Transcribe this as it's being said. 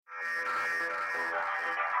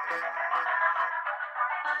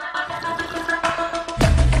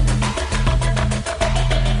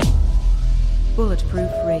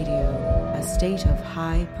Bulletproof Radio, a state of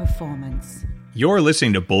high performance. You're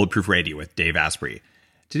listening to Bulletproof Radio with Dave Asprey.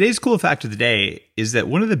 Today's cool fact of the day is that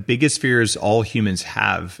one of the biggest fears all humans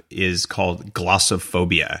have is called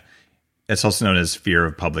glossophobia. It's also known as fear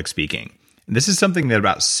of public speaking. And this is something that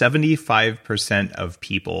about 75% of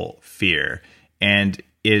people fear and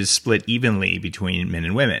is split evenly between men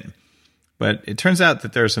and women. But it turns out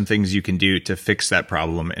that there are some things you can do to fix that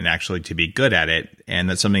problem and actually to be good at it. And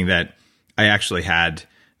that's something that I actually had.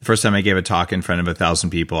 The first time I gave a talk in front of 1,000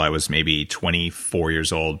 people, I was maybe 24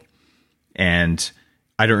 years old. And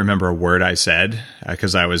I don't remember a word I said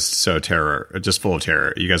because I was so just full of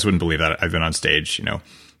terror. You guys wouldn't believe that. I've been on stage,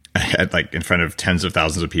 like in front of tens of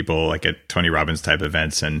thousands of people, like at Tony Robbins type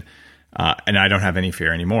events. And I don't have any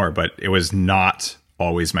fear anymore, but it was not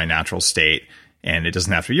always my natural state. And it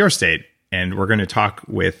doesn't have to be your state. And we're going to talk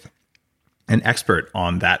with an expert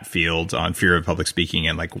on that field, on fear of public speaking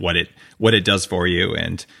and like what it does for you.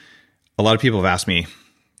 And a lot of people have asked me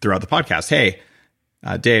throughout the podcast, hey,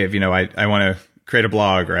 Dave, I want to create a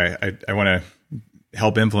blog or I want to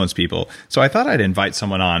help influence people. So I thought I'd invite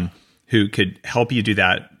someone on who could help you do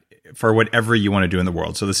that for whatever you want to do in the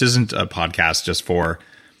world. So this isn't a podcast just for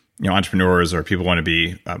entrepreneurs or people who want to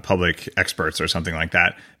be public experts or something like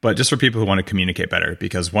that, but just for people who want to communicate better.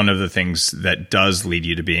 Because one of the things that does lead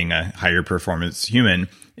you to being a higher performance human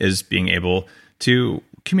is being able to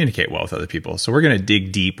communicate well with other people. So we're going to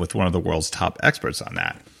dig deep with one of the world's top experts on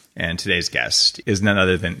that. And today's guest is none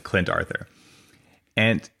other than Clint Arthur.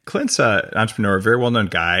 And Clint's an entrepreneur, a very well-known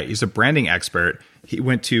guy. He's a branding expert. He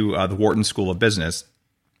went to the Wharton School of Business,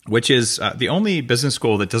 which is the only business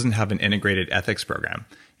school that doesn't have an integrated ethics program.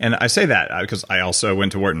 And I say that because I also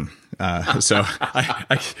went to Wharton. So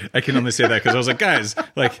I can only say that because I was like, guys,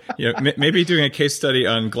 maybe doing a case study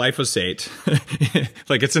on glyphosate,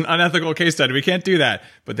 like it's an unethical case study. We can't do that.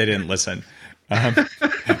 But they didn't listen.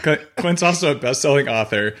 Clint's also a best-selling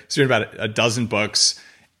author. He's written about a dozen books.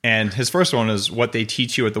 And his first one is What They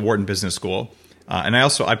Teach You at the Wharton Business School. And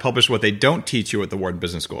I publish What They Don't Teach You at the Wharton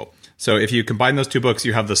Business School. So if you combine those two books,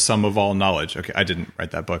 you have the sum of all knowledge. Okay, I didn't write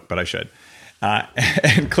that book, but I should.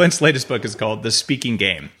 And Clint's latest book is called The Speaking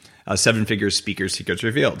Game, 7-Figure Speaker Secrets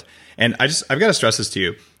Revealed. And I've got to stress this to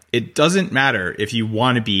you. It doesn't matter if you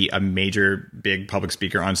want to be a major, big public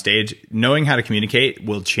speaker on stage. Knowing how to communicate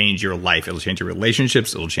will change your life. It'll change your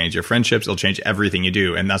relationships. It'll change your friendships. It'll change everything you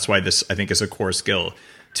do. And that's why this, I think, is a core skill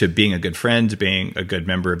to being a good friend, being a good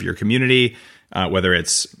member of your community, whether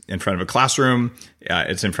it's in front of a classroom,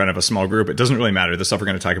 it's in front of a small group. It doesn't really matter. The stuff we're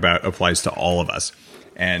going to talk about applies to all of us.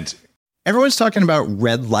 And everyone's talking about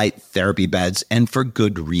red light therapy beds, and for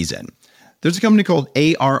good reason. There's a company called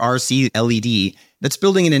ARRC LED that's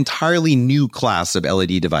building an entirely new class of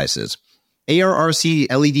LED devices. ARRC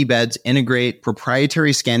LED beds integrate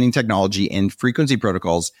proprietary scanning technology and frequency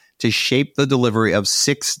protocols to shape the delivery of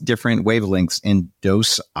 6 different wavelengths in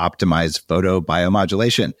dose-optimized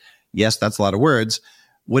photobiomodulation. Yes, that's a lot of words.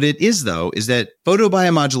 What it is, though, is that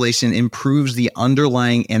photobiomodulation improves the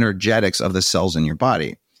underlying energetics of the cells in your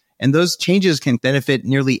body. And those changes can benefit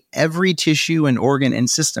nearly every tissue and organ and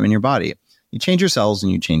system in your body. You change your cells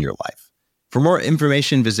and you change your life. For more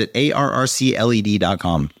information, visit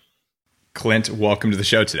arrcled.com. Clint, welcome to the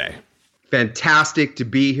show today. Fantastic to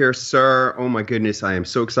be here, sir. Oh my goodness, I am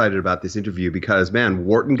so excited about this interview because, man,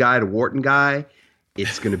 Wharton guy to Wharton guy,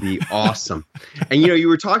 it's going to be awesome. And, you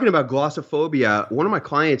were talking about glossophobia. One of my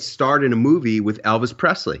clients starred in a movie with Elvis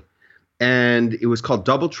Presley, and it was called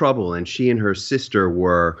Double Trouble, and she and her sister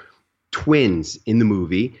were twins in the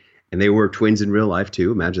movie, and they were twins in real life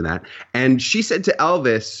too. Imagine that. And she said to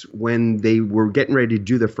Elvis when they were getting ready to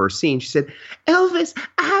do their first scene, she said, "Elvis,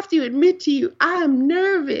 I have to admit to you, I am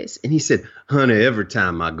nervous." And he said, "Honey, every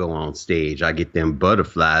time I go on stage, I get them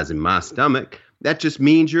butterflies in my stomach. That just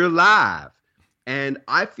means you're alive." And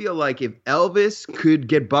I feel like if Elvis could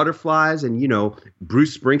get butterflies, and,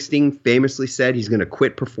 Bruce Springsteen famously said he's going to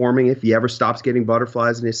quit performing if he ever stops getting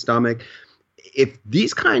butterflies in his stomach. If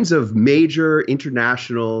these kinds of major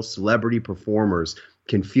international celebrity performers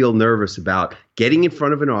can feel nervous about getting in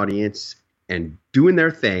front of an audience and doing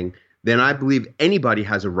their thing, then I believe anybody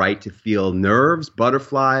has a right to feel nerves,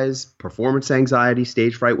 butterflies, performance anxiety,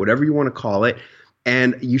 stage fright, whatever you want to call it.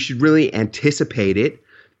 And you should really anticipate it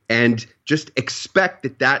and just expect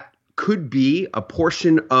that that could be a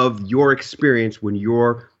portion of your experience when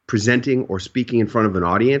you're presenting or speaking in front of an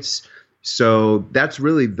audience. So that's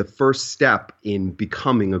really the first step in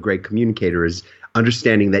becoming a great communicator, is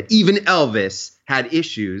understanding that even Elvis had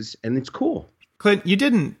issues, and it's cool. Clint, you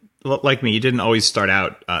didn't, like me, you didn't always start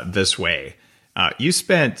out this way. You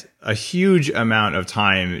spent a huge amount of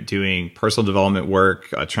time doing personal development work,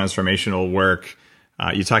 transformational work.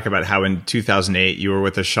 You talk about how in 2008 you were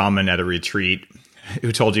with a shaman at a retreat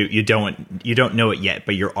who told you you don't know it yet,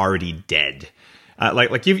 but you're already dead.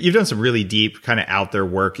 Like you've done some really deep kind of out there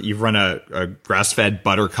work. You've run a grass-fed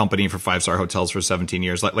butter company for 5-star hotels for 17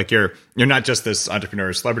 years. Like you're not just this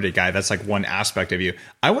entrepreneur celebrity guy. That's like one aspect of you.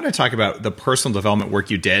 I want to talk about the personal development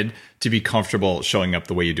work you did to be comfortable showing up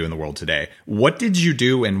the way you do in the world today. What did you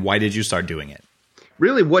do and why did you start doing it?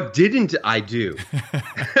 Really, what didn't I do?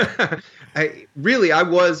 I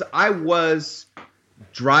was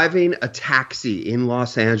driving a taxi in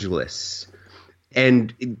Los Angeles.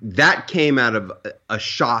 And that came out of a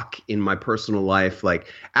shock in my personal life.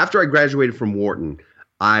 Like after I graduated from Wharton,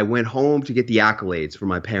 I went home to get the accolades from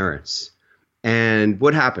my parents. And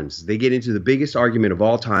what happens? They get into the biggest argument of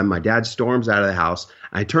all time. My dad storms out of the house.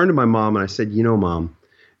 I turned to my mom and I said, you know, Mom,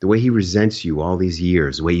 the way he resents you all these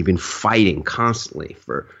years, the way you've been fighting constantly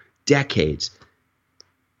for decades,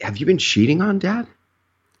 have you been cheating on Dad?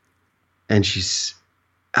 And she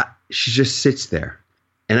just sits there.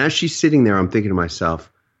 And as she's sitting there, I'm thinking to myself,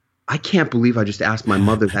 I can't believe I just asked my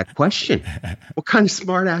mother that question. What kind of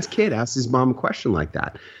smart ass kid asks his mom a question like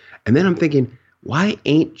that? And then I'm thinking, why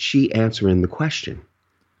ain't she answering the question?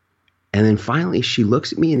 And then finally she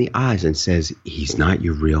looks at me in the eyes and says, he's not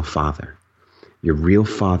your real father. Your real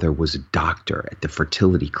father was a doctor at the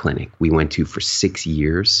fertility clinic we went to for 6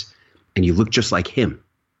 years, and you look just like him.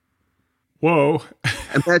 Whoa.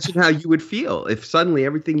 Imagine how you would feel if suddenly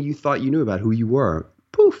everything you thought you knew about who you were,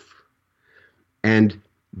 poof. And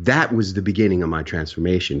that was the beginning of my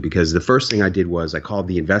transformation, because the first thing I did was I called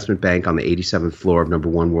the investment bank on the 87th floor of number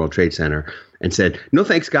 1 World Trade Center and said, no,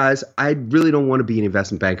 thanks, guys. I really don't want to be an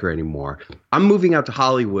investment banker anymore. I'm moving out to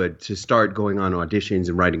Hollywood to start going on auditions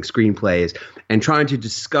and writing screenplays and trying to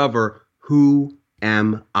discover who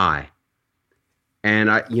am I? And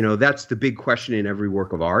that's the big question in every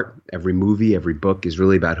work of art. Every movie, every book is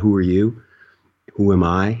really about who are you? Who am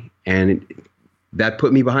I? And that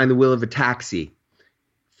put me behind the wheel of a taxi.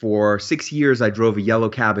 For 6 years, I drove a yellow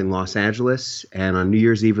cab in Los Angeles. And on New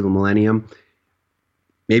Year's Eve of the millennium,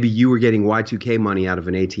 maybe you were getting Y2K money out of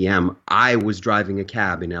an ATM. I was driving a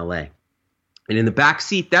cab in LA. And in the back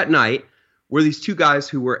seat that night were these two guys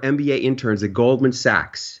who were MBA interns at Goldman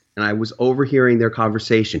Sachs. And I was overhearing their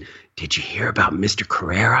conversation. Did you hear about Mr.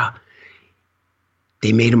 Carrera?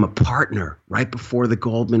 They made him a partner right before the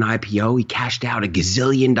Goldman IPO. He cashed out $1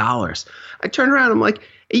 gazillion. I turned around. I'm like,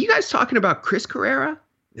 are you guys talking about Chris Carrera?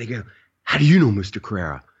 They go, how do you know Mr.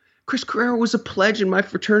 Carrera? Chris Carrera was a pledge in my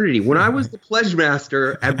fraternity. When I was the pledge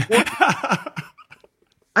master at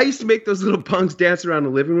I used to make those little punks dance around the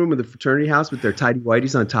living room of the fraternity house with their tidy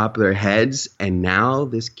whities on top of their heads. And now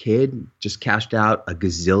this kid just cashed out $1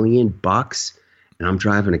 gazillion, and I'm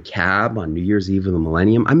driving a cab on New Year's Eve of the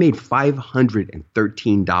millennium. I made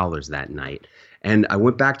 $513 that night. And I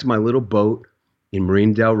went back to my little boat in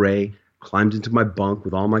Marina Del Rey, climbed into my bunk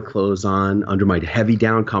with all my clothes on under my heavy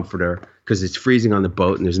down comforter because it's freezing on the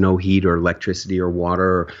boat and there's no heat or electricity or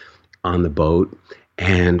water on the boat.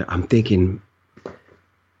 And I'm thinking,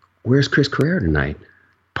 where's Chris Carrera tonight?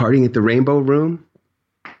 Partying at the Rainbow Room?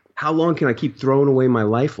 How long can I keep throwing away my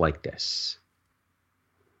life like this?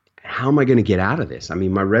 How am I going to get out of this? I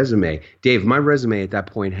mean, my resume at that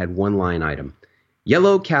point had one line item: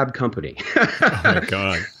 yellow cab company. Oh my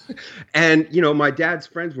God. And, my dad's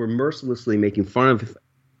friends were mercilessly making fun of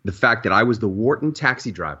the fact that I was the Wharton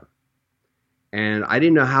taxi driver. And I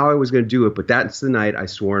didn't know how I was going to do it, but that's the night I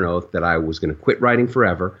swore an oath that I was going to quit writing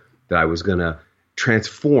forever, that I was going to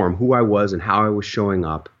transform who I was and how I was showing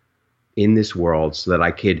up in this world so that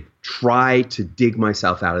I could try to dig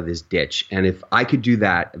myself out of this ditch. And if I could do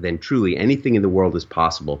that, then truly anything in the world is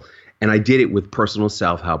possible. And I did it with personal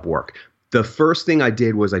self-help work. The first thing I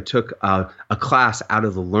did was I took a class out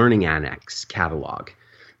of the Learning Annex catalog.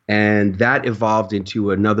 And that evolved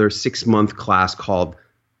into another 6-month class called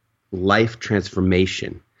Life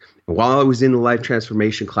Transformation. And while I was in the Life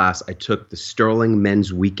Transformation class, I took the Sterling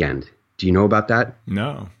Men's Weekend. Do you know about that?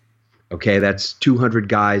 No. Okay, that's 200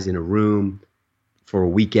 guys in a room for a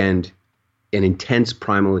weekend, an intense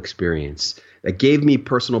primal experience that gave me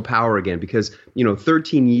personal power again because,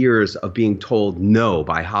 13 years of being told no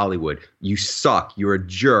by Hollywood. You suck. You're a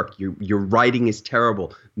jerk. Your writing is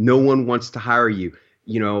terrible. No one wants to hire you.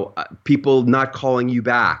 People not calling you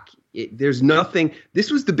back. There's nothing.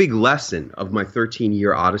 This was the big lesson of my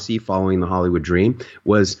 13-year odyssey following the Hollywood dream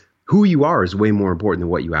was who you are is way more important than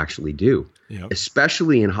what you actually do, yep.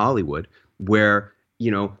 Especially in Hollywood where,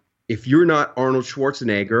 if you're not Arnold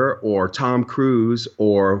Schwarzenegger or Tom Cruise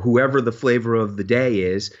or whoever the flavor of the day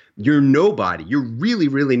is, you're nobody. You're really,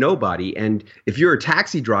 really nobody. And if you're a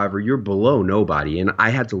taxi driver, you're below nobody. And I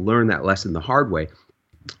had to learn that lesson the hard way.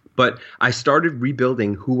 But I started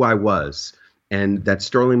rebuilding who I was. And that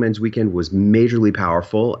Sterling Men's Weekend was majorly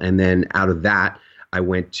powerful. And then out of that, I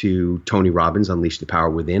went to Tony Robbins' Unleash the Power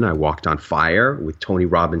Within. I walked on fire with Tony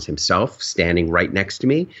Robbins himself standing right next to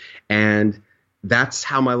me. And that's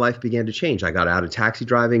how my life began to change. I got out of taxi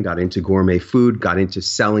driving, got into gourmet food, got into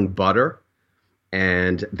selling butter.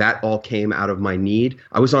 And that all came out of my need.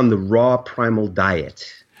 I was on the raw primal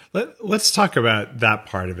diet. Let's talk about that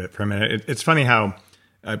part of it for a minute. It's funny how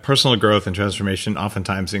personal growth and transformation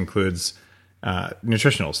oftentimes includes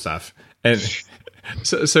nutritional stuff. And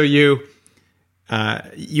so you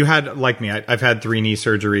had, like me, I've had 3 knee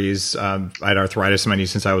surgeries. I had arthritis in my knee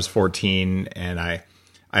since I was 14, and I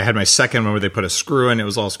had my second one where they put a screw in. It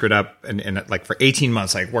was all screwed up, and like for 18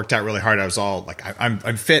 months, I worked out really hard. I was all like,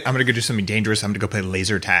 I'm fit. I'm gonna go do something dangerous. I'm gonna go play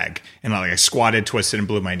laser tag, and I squatted, twisted, and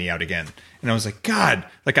blew my knee out again. And I was like, God,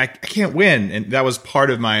 like I can't win. And that was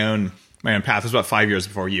part of my own path. It was about 5 years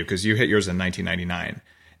before you, because you hit yours in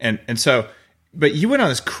 1999, and so. But you went on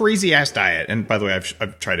this crazy ass diet, and by the way,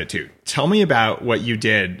 I've tried it too. Tell me about what you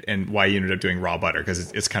did and why you ended up doing raw butter, because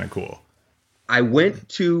it's kind of cool. I went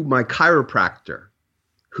to my chiropractor,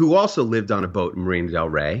 who also lived on a boat in Marina del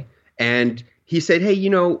Rey, and he said, "Hey,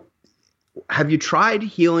 have you tried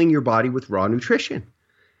healing your body with raw nutrition?"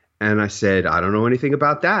 And I said, "I don't know anything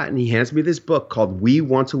about that." And he hands me this book called "We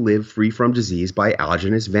Want to Live Free from Disease" by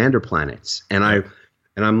Algernus Vanderplanets, and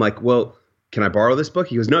I'm like, "Well, can I borrow this book?"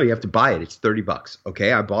 He goes, "No, you have to buy it. It's $30.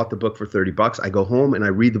 Okay. I bought the book for $30. I go home and I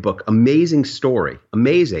read the book. Amazing story.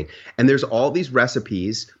 Amazing. And there's all these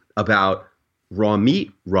recipes about raw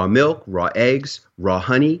meat, raw milk, raw eggs, raw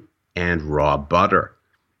honey, and raw butter.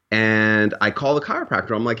 And I call the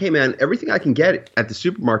chiropractor. I'm like, "Hey man, everything I can get at the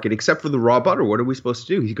supermarket except for the raw butter, what are we supposed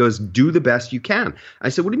to do?" He goes, "Do the best you can." I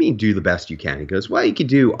said, "What do you mean do the best you can?" He goes, "Well, you could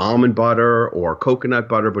do almond butter or coconut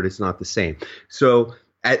butter, but it's not the same." So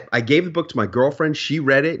I gave the book to my girlfriend. She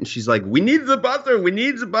read it and she's like, "We need the butter. We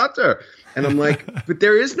need the butter." And I'm like, "But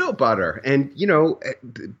there is no butter." And,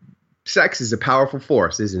 sex is a powerful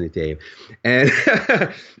force, isn't it, Dave? And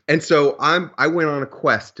and so I went on a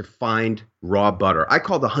quest to find raw butter. I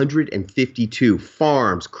called 152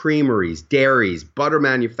 farms, creameries, dairies, butter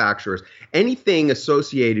manufacturers, anything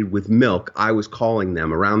associated with milk. I was calling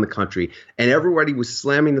them around the country, and everybody was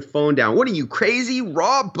slamming the phone down. "What are you, crazy?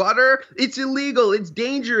 Raw butter? It's illegal. It's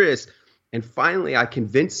dangerous." And finally, I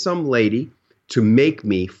convinced some lady to make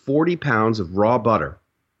me 40 pounds of raw butter.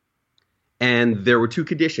 And there were 2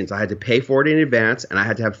 conditions. I had to pay for it in advance, and I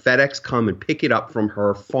had to have FedEx come and pick it up from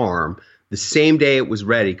her farm the same day it was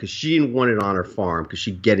ready, because she didn't want it on her farm because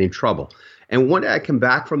she'd get in trouble. And one day I come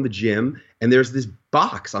back from the gym, and there's this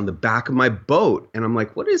box on the back of my boat. And I'm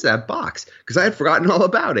like, "What is that box?" Because I had forgotten all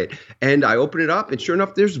about it. And I open it up, and sure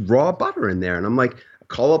enough, there's raw butter in there. And I'm like, I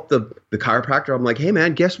call up the chiropractor. I'm like, "Hey,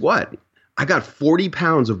 man, guess what? I got 40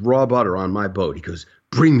 pounds of raw butter on my boat." He goes,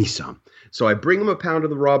 "Bring me some." So I bring him a pound of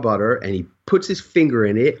the raw butter, and he puts his finger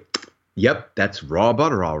in it. Yep, that's raw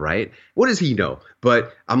butter, all right. What does he know?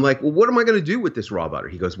 But I'm like, "Well, what am I going to do with this raw butter?"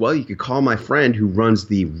 He goes, "Well, you could call my friend who runs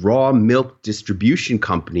the raw milk distribution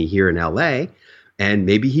company here in LA, and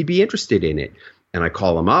maybe he'd be interested in it." And I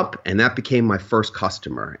call him up, and that became my first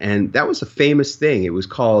customer. And that was a famous thing. It was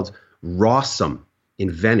called Rawsome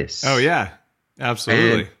in Venice. Oh, yeah,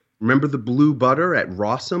 absolutely. And remember the blue butter at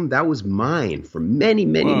Rawsome? That was mine for many,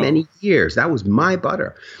 many, many years. That was my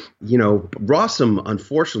butter. Rawsome,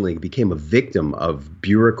 unfortunately, became a victim of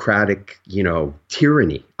bureaucratic,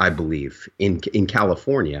 tyranny, I believe, in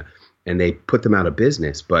California. And they put them out of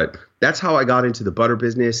business. But that's how I got into the butter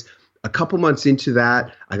business. A couple months into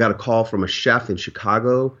that, I got a call from a chef in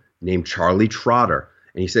Chicago named Charlie Trotter.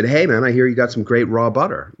 And he said, "Hey, man, I hear you got some great raw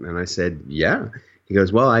butter." And I said, "Yeah." He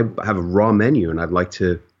goes, "Well, I have a raw menu, and I'd like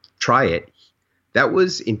to try it." That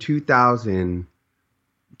was in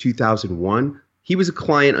 2001. He was a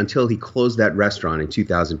client until he closed that restaurant in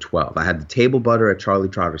 2012. I had the table butter at Charlie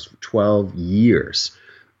Trotter's for 12 years.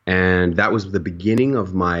 And that was the beginning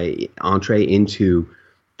of my entree into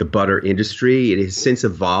the butter industry. It has since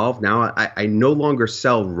evolved. Now I no longer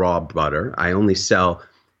sell raw butter. I only sell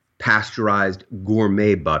pasteurized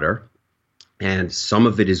gourmet butter. And some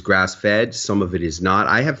of it is grass-fed, some of it is not.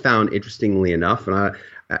 I have found, interestingly enough, and I'll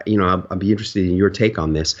be interested in your take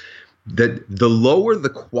on this, that the lower the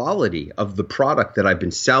quality of the product that I've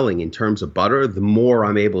been selling in terms of butter, the more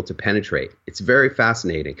I'm able to penetrate. It's very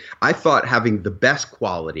fascinating. I thought having the best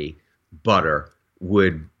quality butter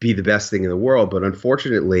would be the best thing in the world. But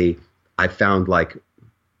unfortunately, I found like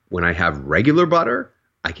when I have regular butter,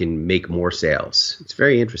 I can make more sales. It's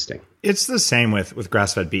very interesting. It's the same with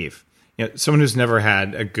grass-fed beef. Someone who's never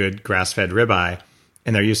had a good grass-fed ribeye,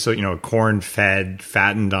 and they're used to, corn-fed,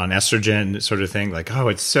 fattened on estrogen sort of thing. Like, oh,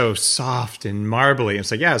 it's so soft and marbly.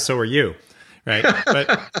 It's like, yeah, so are you, right?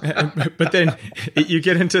 But then you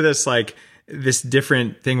get into this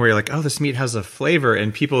different thing where you're like, oh, this meat has a flavor,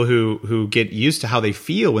 and people who get used to how they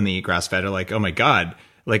feel when they eat grass-fed are like, oh my God,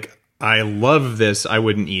 like I love this. I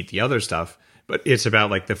wouldn't eat the other stuff. But it's about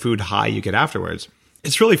like the food high you get afterwards.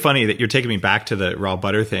 It's really funny that you're taking me back to the raw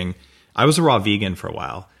butter thing. I was a raw vegan for a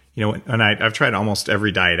while, and I've tried almost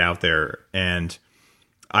every diet out there. And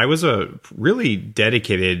I was a really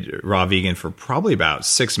dedicated raw vegan for probably about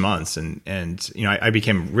 6 months. And I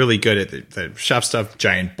became really good at the chef stuff,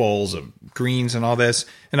 giant bowls of greens and all this.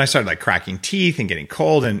 And I started like cracking teeth and getting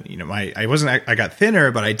cold. And, I got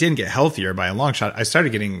thinner, but I didn't get healthier by a long shot. I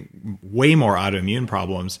started getting way more autoimmune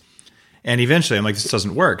problems. And eventually I'm like, this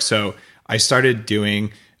doesn't work. So I started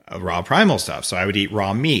doing raw primal stuff. So I would eat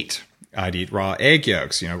raw meat. I'd eat raw egg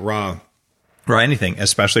yolks, raw anything,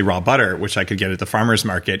 especially raw butter, which I could get at the farmer's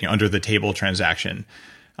market, under the table transaction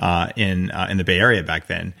in the Bay Area back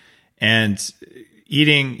then. And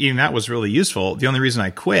eating that was really useful. The only reason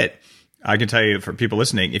I quit, I can tell you for people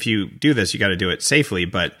listening, if you do this, you got to do it safely,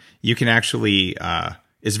 but you can actually,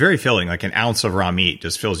 it's very filling. Like an ounce of raw meat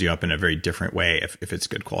just fills you up in a very different way if it's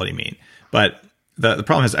good quality meat. But the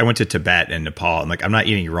problem is I went to Tibet and Nepal, and like I'm not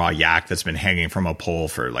eating raw yak that's been hanging from a pole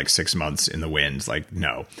for like 6 months in the wind. Like,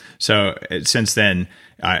 no. So since then,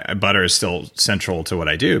 butter is still central to what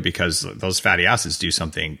I do because those fatty acids do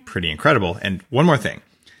something pretty incredible. And one more thing.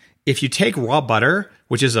 If you take raw butter,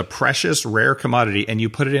 which is a precious, rare commodity, and you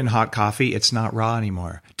put it in hot coffee, it's not raw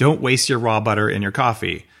anymore. Don't waste your raw butter in your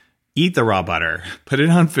coffee. Eat the raw butter, put it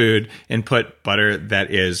on food, and put butter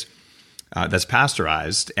that is that's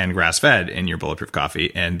pasteurized and grass-fed in your bulletproof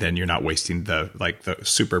coffee, and then you're not wasting the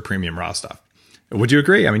super premium raw stuff. Would you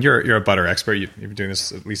agree? I mean, you're a butter expert. You've been doing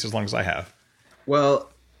this at least as long as I have. Well,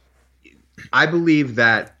 I believe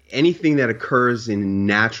that anything that occurs in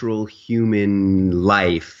natural human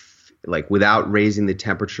life, like without raising the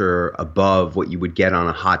temperature above what you would get on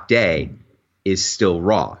a hot day, is still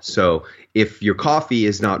raw. So if your coffee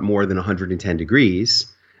is not more than 110 degrees,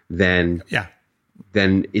 then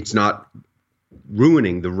it's not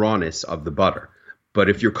ruining the rawness of the butter. But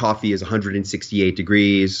if your coffee is 168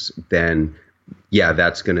 degrees, then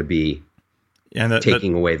that's going to be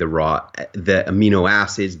taking away the amino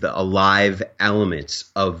acids, the alive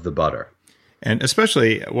elements of the butter. And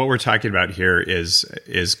especially what we're talking about here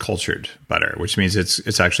is cultured butter, which means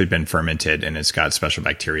it's actually been fermented and it's got special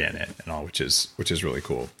bacteria in it and all, which is really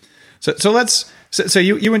cool. So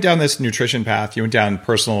you went down this nutrition path, you went down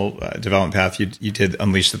personal development path. You did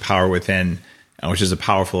Unleash the Power Within, which is a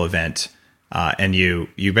powerful event. And you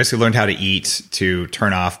basically learned how to eat to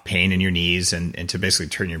turn off pain in your knees and to basically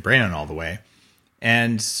turn your brain on all the way,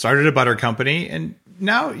 and started a butter company. And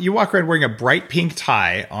now you walk around wearing a bright pink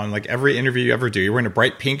tie on like every interview you ever do. You're wearing a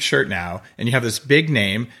bright pink shirt now, and you have this big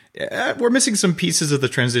name. We're missing some pieces of the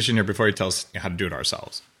transition here before you tell us how to do it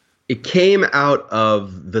ourselves. It came out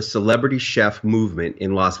of the celebrity chef movement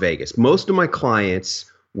in Las Vegas. Most of my clients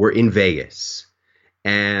were in Vegas.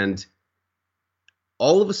 And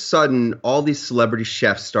all of a sudden, all these celebrity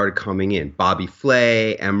chefs started coming in. Bobby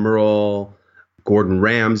Flay, Emerald, Gordon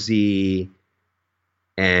Ramsay,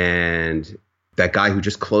 and that guy who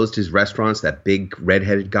just closed his restaurants, that big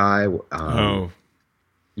redheaded guy.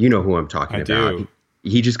 You know who I'm talking about. Do.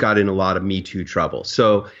 He just got in a lot of Me Too trouble.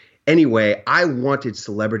 So anyway, I wanted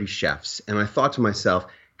celebrity chefs, and I thought to myself,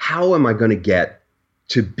 how am I going to get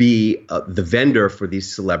to be the vendor for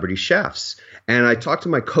these celebrity chefs? And I talked to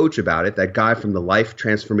my coach about it, that guy from the Life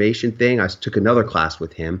Transformation thing. I took another class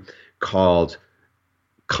with him called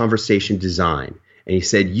Conversation Design. And he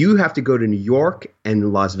said, you have to go to New York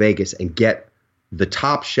and Las Vegas and get the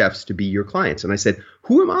top chefs to be your clients. And I said,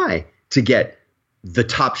 who am I to get the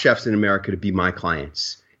top chefs in America to be my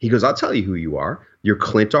clients? He goes, I'll tell you who you are. You're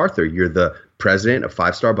Clint Arthur. You're the president of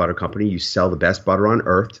 5-Star Butter Company. You sell the best butter on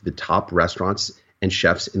earth to the top restaurants and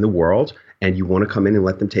chefs in the world, and you want to come in and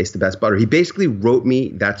let them taste the best butter. He basically wrote me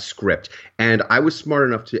that script, and I was smart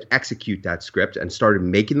enough to execute that script and started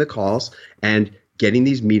making the calls and getting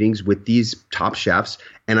these meetings with these top chefs.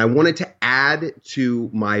 And I wanted to add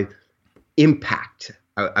to my impact.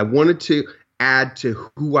 I wanted to add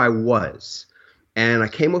to who I was. And I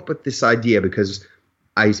came up with this idea because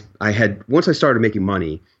I had, once I started making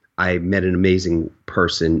money, I met an amazing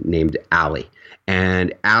person named Allie.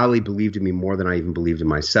 And Allie believed in me more than I even believed in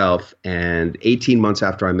myself. And 18 months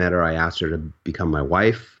after I met her, I asked her to become my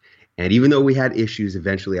wife. And even though we had issues,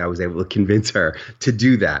 eventually I was able to convince her to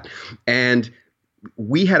do that. And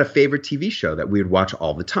we had a favorite TV show that we would watch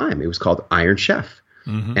all the time. It was called Iron Chef.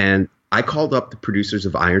 Mm-hmm. And I called up the producers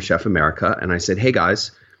of Iron Chef America and I said, hey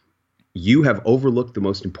guys, you have overlooked the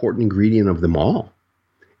most important ingredient of them all.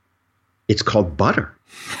 It's called butter.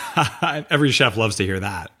 Every chef loves to hear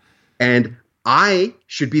that. And I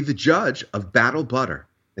should be the judge of Battle Butter.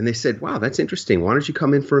 And they said, wow, that's interesting. Why don't you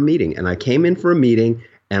come in for a meeting? And I came in for a meeting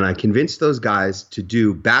and I convinced those guys to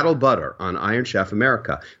do Battle Butter on Iron Chef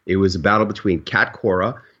America. It was a battle between Kat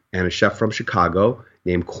Cora and a chef from Chicago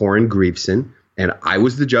named Corin Grieveson. And I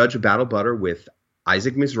was the judge of Battle Butter with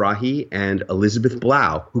Isaac Mizrahi and Elizabeth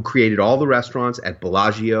Blau, who created all the restaurants at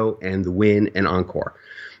Bellagio and the Wynn and Encore.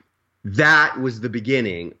 That was the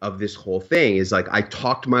beginning of this whole thing. Is like I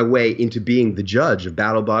talked my way into being the judge of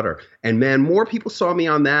Battle Butter. And man, more people saw me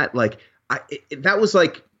on that. Like that was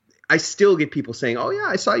like, I still get people saying, oh yeah,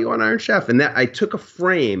 I saw you on Iron Chef. And that I took a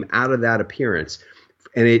frame out of that appearance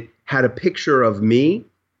and it had a picture of me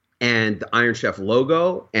and the Iron Chef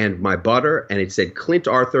logo and my butter. And it said Clint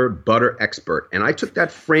Arthur, butter expert. And I took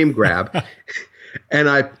that frame grab and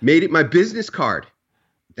I made it my business card.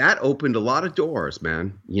 That opened a lot of doors,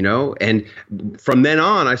 man, you know, and from then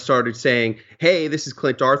on, I started saying, hey, this is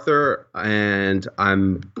Clint Arthur, and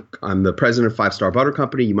I'm the president of 5 Star Butter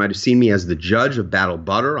Company. You might have seen me as the judge of Battle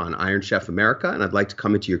Butter on Iron Chef America, and I'd like to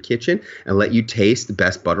come into your kitchen and let you taste the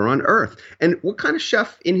best butter on earth. And what kind of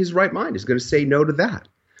chef in his right mind is going to say no to that?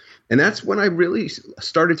 And that's when I really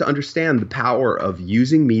started to understand the power of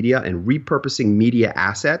using media and repurposing media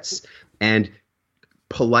assets and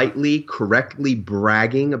politely, correctly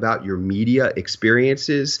bragging about your media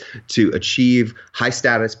experiences to achieve high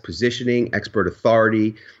status positioning, expert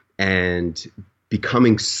authority, and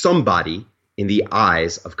becoming somebody in the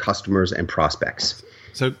eyes of customers and prospects.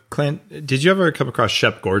 So, Clint, did you ever come across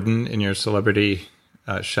Shep Gordon in your celebrity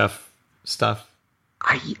chef stuff?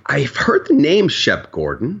 I've heard the name Shep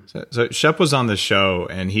Gordon. So Shep was on the show,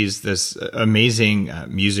 and he's this amazing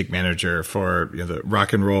music manager for the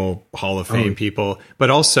Rock and Roll Hall of Fame people, but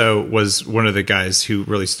also was one of the guys who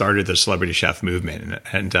really started the celebrity chef movement.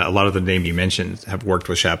 And a lot of the names you mentioned have worked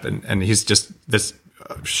with Shep, and he's just this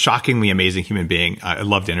shockingly amazing human being. I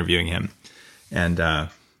loved interviewing him. And I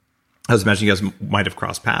was mentioning you guys might have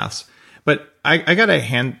crossed paths. But I got to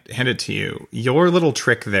hand it to you. Your little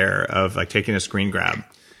trick there of like taking a screen grab.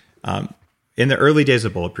 In the early days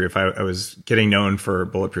of Bulletproof, I was getting known for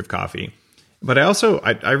Bulletproof coffee. But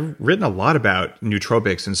I've written a lot about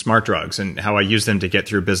nootropics and smart drugs and how I use them to get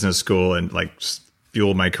through business school and like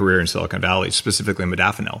fuel my career in Silicon Valley, specifically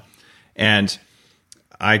modafinil. And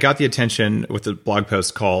I got the attention with a blog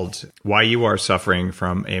post called Why You Are Suffering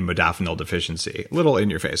from a Modafinil Deficiency. A little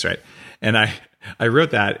in your face, right? And I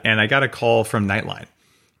wrote that, and I got a call from Nightline.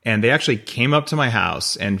 And they actually came up to my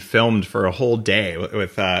house and filmed for a whole day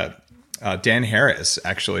with Dan Harris,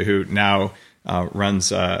 actually, who now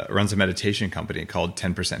runs a meditation company called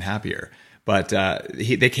 10% Happier. But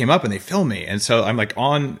they came up and they filmed me. And so I'm like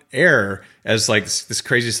on air as like this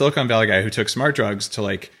crazy Silicon Valley guy who took smart drugs to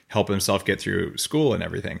like help himself get through school and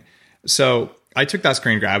everything. So I took that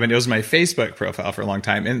screen grab, and it was my Facebook profile for a long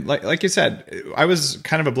time. And like you said, I was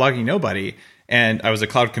kind of a blogging nobody, and I was a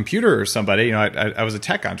cloud computer or somebody. I was a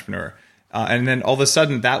tech entrepreneur. And then all of a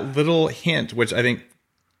sudden, that little hint, which I think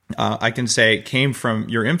I can say came from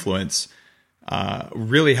your influence,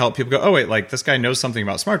 really helped people go, oh, wait, like this guy knows something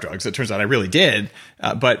about smart drugs. It turns out I really did.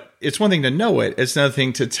 But it's one thing to know it. It's another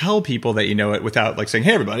thing to tell people that you know it without like saying,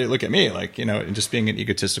 hey, everybody, look at me, like, and just being an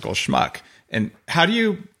egotistical schmuck. And how do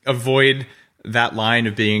you avoid that line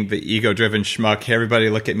of being the ego-driven schmuck? Hey, everybody,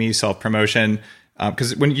 look at me, self-promotion.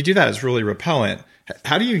 Because when you do that, it's really repellent.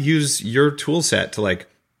 How do you use your tool set to like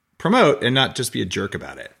promote and not just be a jerk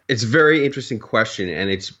about it? It's a very interesting question,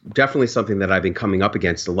 and it's definitely something that I've been coming up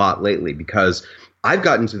against a lot lately because I've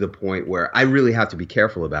gotten to the point where I really have to be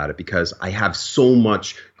careful about it because I have so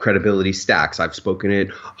much credibility stacks. I've spoken at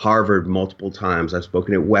Harvard multiple times. I've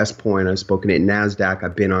spoken at West Point. I've spoken at NASDAQ.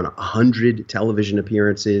 I've been on 100 television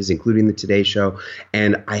appearances, including the Today Show.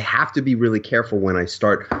 And I have to be really careful when I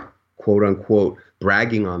start, quote unquote,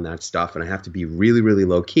 bragging on that stuff, and I have to be really, really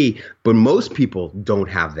low key. But most people don't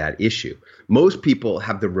have that issue. Most people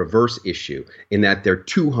have the reverse issue in that they're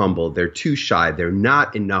too humble, they're too shy, they're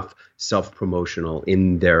not enough self-promotional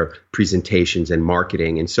in their presentations and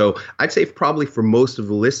marketing. And so I'd say probably for most of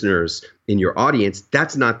the listeners in your audience,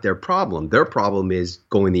 that's not their problem. Their problem is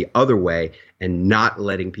going the other way and not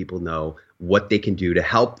letting people know what they can do to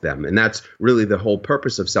help them. And that's really the whole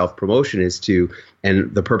purpose of self-promotion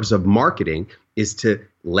and the purpose of marketing is to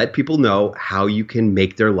let people know how you can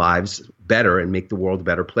make their lives better and make the world a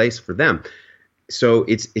better place for them. So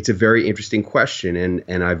it's a very interesting question.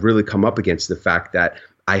 And I've really come up against the fact that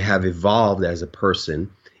I have evolved as a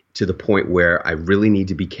person to the point where I really need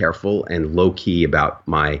to be careful and low key about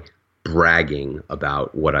my bragging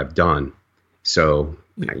about what I've done. So,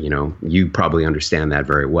 you probably understand that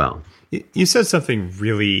very well. You said something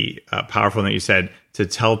really powerful that you said to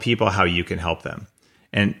tell people how you can help them.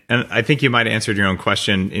 And I think you might have answered your own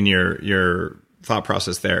question in your thought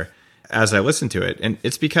process there as I listened to it. And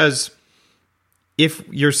it's because if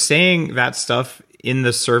you're saying that stuff in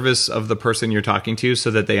the service of the person you're talking to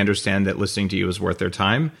so that they understand that listening to you is worth their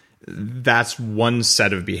time, that's one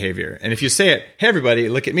set of behavior. And if you say it, hey, everybody,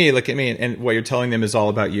 look at me, and what you're telling them is all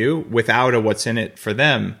about you without a what's in it for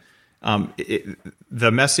them,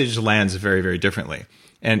 the message lands very, very differently.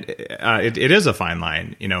 And it is a fine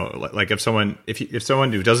line, like if someone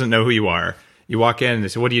who doesn't know who you are, you walk in and they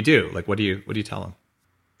say, what do you do? Like, what do you tell them?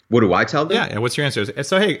 What do I tell them? Yeah. What's your answer?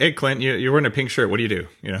 So, hey, Clint, you're wearing a pink shirt. What do you do?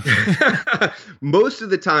 Most of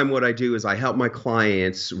the time, what I do is I help my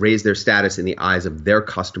clients raise their status in the eyes of their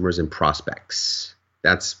customers and prospects.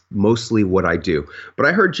 That's mostly what I do. But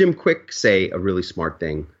I heard Jim Quick say a really smart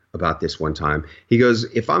thing about this one time. He goes,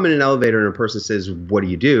 if I'm in an elevator and a person says, what do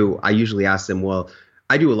you do? I usually ask them, well,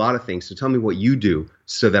 I do a lot of things. So tell me what you do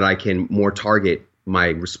so that I can more target my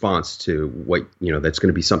response to what, that's going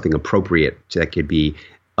to be something appropriate that could be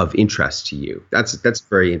of interest to you. That's a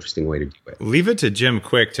very interesting way to do it. Leave it to Jim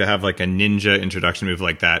Quick to have like a ninja introduction move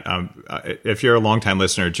like that. If you're a longtime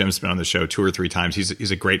listener, Jim's been on the show 2 or 3 times.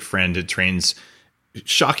 He's a great friend. It trains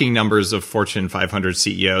shocking numbers of Fortune 500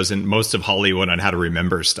 CEOs and most of Hollywood on how to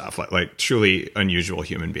remember stuff, like truly unusual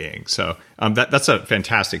human being. So that's a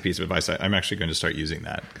fantastic piece of advice. I'm actually going to start using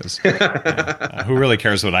that because who really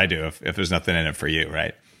cares what I do if there's nothing in it for you,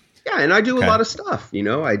 right? Yeah, and I do a lot of stuff.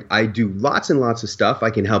 I do lots and lots of stuff.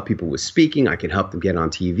 I can help people with speaking. I can help them get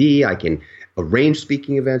on TV. I can arrange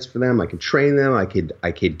speaking events for them. I can train them. I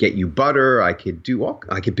could get you butter. I could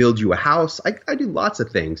build you a house. I do lots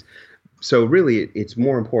of things. So really, it's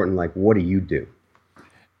more important, like, what do you do?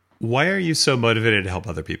 Why are you so motivated to help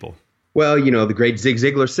other people? Well, the great Zig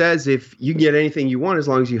Ziglar says, if you can get anything you want, as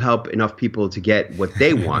long as you help enough people to get what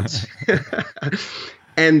they want.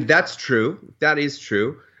 And that's true. That is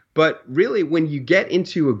true. But really, when you get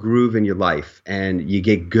into a groove in your life and you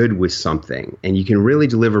get good with something and you can really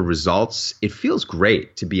deliver results, it feels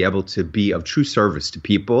great to be able to be of true service to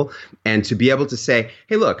people and to be able to say,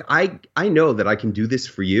 hey, look, I know that I can do this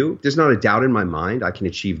for you. There's not a doubt in my mind. I can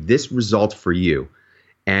achieve this result for you.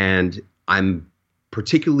 And I'm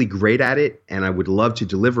particularly great at it. And I would love to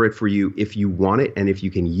deliver it for you if you want it and if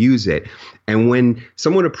you can use it. And when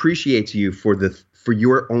someone appreciates you for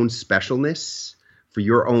your own specialness, for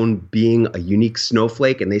your own being a unique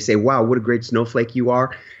snowflake, and they say, wow, what a great snowflake you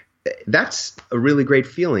are, that's a really great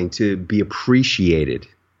feeling to be appreciated.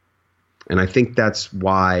 And I think that's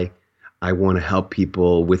why I want to help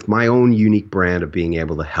people with my own unique brand of being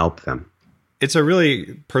able to help them. It's a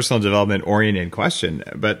really personal development oriented question,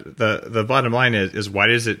 but the bottom line is why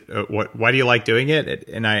does it? Why do you like doing it?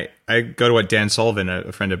 And I go to what Dan Sullivan,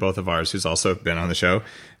 a friend of both of ours, who's also been on the show,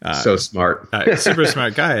 so smart, super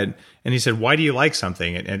smart guy, and he said, "Why do you like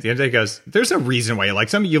something?" And at the end of the day, he goes, "There's a reason why you like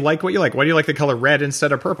something. You like what you like. Why do you like the color red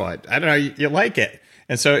instead of purple? I don't know. You like it."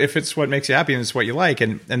 And so if it's what makes you happy and it's what you like,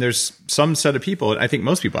 and there's some set of people, I think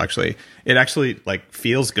most people actually, it actually like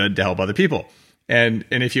feels good to help other people. And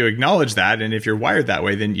if you acknowledge that, and if you're wired that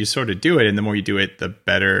way, then you sort of do it. And the more you do it, the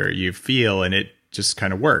better you feel, and it just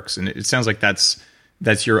kind of works. And it sounds like that's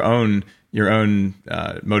your own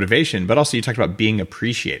motivation. But also, you talked about being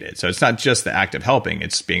appreciated. So it's not just the act of helping;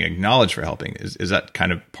 it's being acknowledged for helping. Is that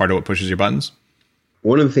kind of part of what pushes your buttons?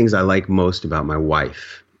 One of the things I like most about my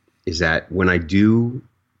wife is that when I do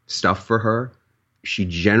stuff for her, she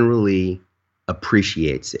generally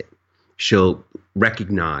appreciates it. She'll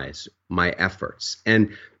recognize my efforts. And,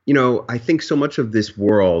 I think so much of this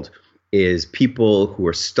world is people who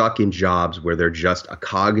are stuck in jobs where they're just a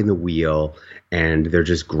cog in the wheel and they're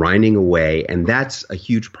just grinding away. And that's a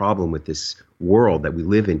huge problem with this world that we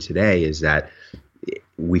live in today, is that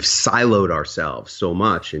we've siloed ourselves so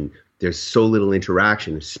much and there's so little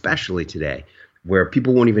interaction, especially today, where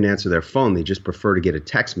people won't even answer their phone. They just prefer to get a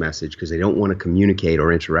text message because they don't want to communicate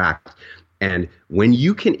or interact. And when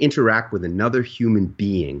you can interact with another human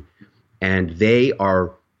being and they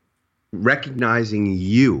are recognizing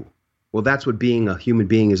you, well, that's what being a human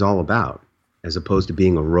being is all about, as opposed to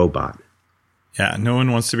being a robot. Yeah, no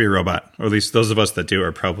one wants to be a robot, or at least those of us that do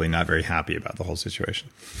are probably not very happy about the whole situation.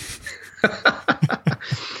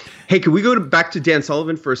 Hey, can we go back to Dan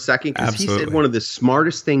Sullivan for a second? Because he Absolutely. said one of the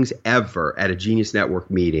smartest things ever at a Genius Network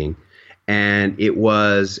meeting. And it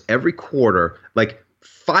was every quarter, like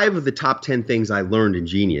 5 of the top 10 things I learned in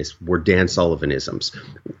Genius were Dan Sullivanisms.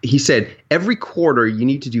 He said, every quarter you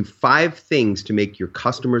need to do 5 things to make your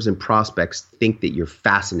customers and prospects think that you're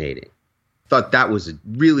fascinating. Thought that was a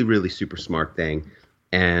really, really super smart thing.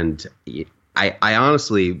 And I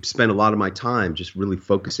honestly spent a lot of my time just really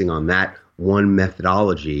focusing on that one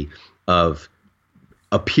methodology of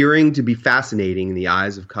appearing to be fascinating in the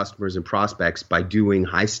eyes of customers and prospects by doing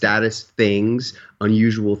high status things,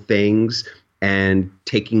 unusual things, and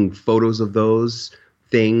taking photos of those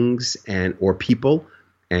things or people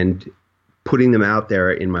and putting them out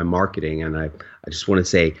there in my marketing. And I just want to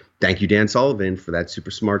say thank you, Dan Sullivan, for that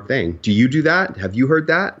super smart thing. Do you do that? Have you heard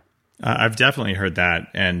that? I've definitely heard that.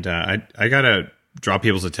 And I got to draw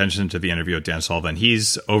people's attention to the interview with Dan Sullivan.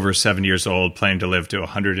 He's over 70 years old, planning to live to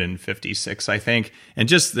 156, I think. And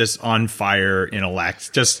just this on fire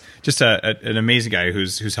intellect, just an amazing guy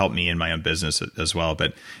who's helped me in my own business as well.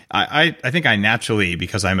 But I think I naturally,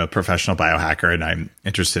 because I'm a professional biohacker and I'm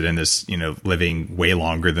interested in this, living way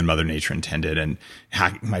longer than Mother Nature intended and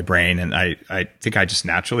hacking my brain. And I think I just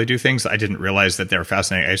naturally do things. I didn't realize that they were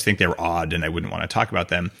fascinating. I just think they were odd and I wouldn't want to talk about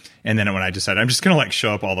them. And then when I decided I'm just going to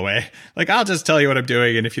show up all the way, I'll just tell you what I'm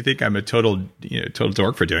doing. And if you think I'm a total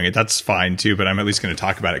dork for doing it, that's fine too. But I'm at least going to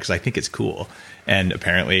talk about it because I think it's cool. And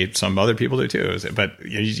apparently some other people do too. But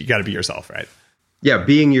you got to be yourself, right? Yeah,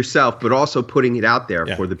 being yourself, but also putting it out there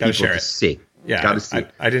for the people to see. Yeah, gotta see.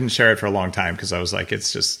 I didn't share it for a long time because I was like,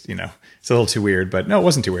 it's just, it's a little too weird. But no, it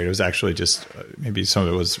wasn't too weird. It was actually just maybe some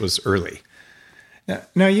of it was early.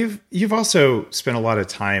 Now you've also spent a lot of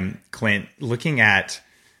time, Clint, looking at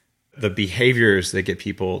the behaviors that get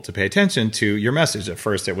people to pay attention to your message. At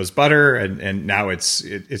first it was butter and now it's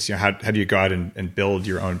how do you go out and build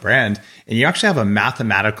your own brand? And you actually have a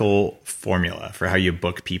mathematical formula for how you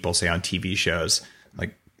book people, say on TV shows.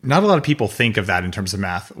 Not a lot of people think of that in terms of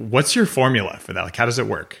math. What's your formula for that? How does it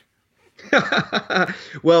work?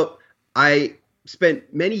 Well, I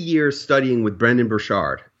spent many years studying with Brendan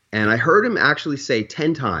Burchard, and I heard him actually say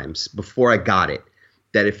 10 times before I got it,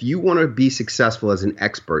 that if you want to be successful as an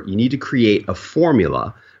expert, you need to create a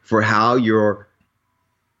formula for how your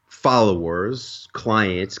followers,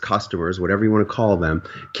 clients, customers, whatever you want to call them,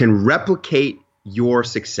 can replicate your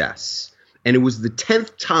success. And it was the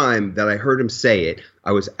 10th time that I heard him say it.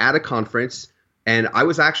 I was at a conference, and I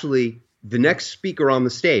was actually the next speaker on the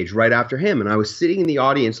stage right after him. And I was sitting in the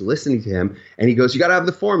audience listening to him, and he goes, "You got to have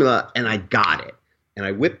the formula." And I got it. And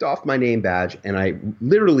I whipped off my name badge, and I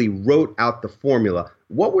literally wrote out the formula.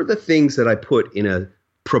 What were the things that I put in a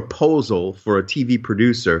proposal for a TV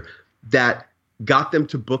producer that got them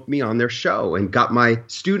to book me on their show and got my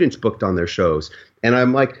students booked on their shows? And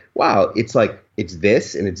I'm like, wow, it's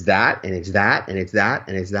this and it's that and it's that and it's that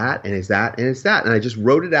and it's that and it's that and it's that. And I just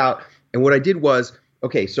wrote it out. And what I did was,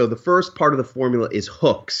 okay, so the first part of the formula is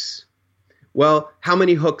hooks. Well, how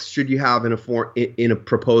many hooks should you have in a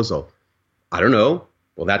proposal? I don't know.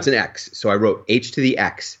 Well, that's an X. So I wrote H to the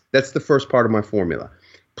X. That's the first part of my formula.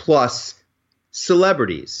 Plus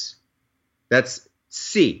celebrities. That's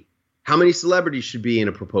C. How many celebrities should be in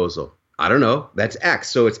a proposal? I don't know. That's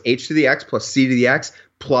X. So it's H to the X plus C to the X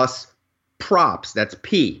plus props. That's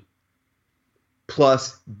P.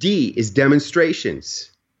 Plus D is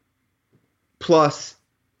demonstrations. Plus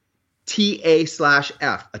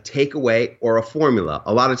TA/F, a takeaway or a formula.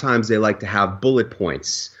 A lot of times they like to have bullet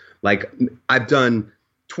points. I've done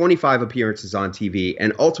 25 appearances on TV,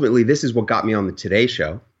 and ultimately this is what got me on the Today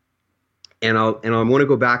Show. And I want to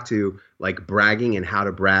go back to bragging and how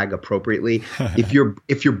to brag appropriately. If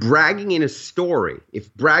you're bragging in a story,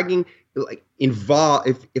 if bragging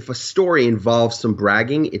if a story involves some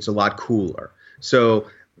bragging, it's a lot cooler. So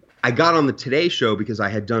I got on the Today Show because I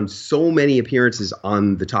had done so many appearances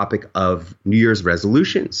on the topic of New Year's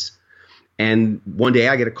resolutions. And one day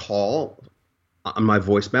I get a call on my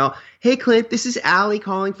voicemail. "Hey, Clint, this is Allie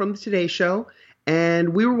calling from the Today Show. And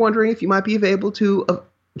we were wondering if you might be available to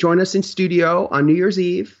join us in studio on New Year's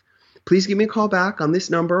Eve. Please give me a call back on this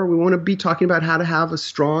number. We want to be talking about how to have a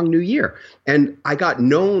strong new year." And I got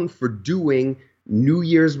known for doing New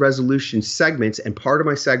Year's resolution segments. And part of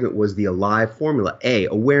my segment was the ALIVE formula. A,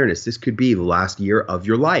 awareness. This could be the last year of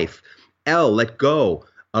your life. L, let go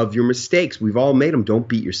of your mistakes. We've all made them. Don't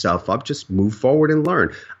beat yourself up. Just move forward and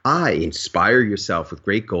learn. I, inspire yourself with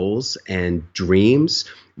great goals and dreams.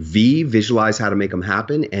 V, visualize how to make them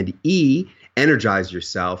happen. And E, energize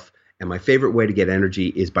yourself And my favorite way to get energy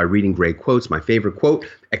is by reading great quotes. My favorite quote,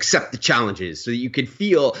 accept the challenges so that you can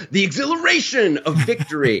feel the exhilaration of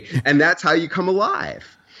victory. And that's how you come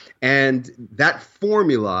alive. And that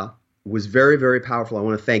formula was very, very powerful. I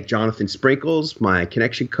want to thank Jonathan Sprinkles, my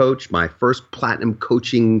connection coach, my first platinum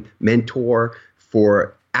coaching mentor,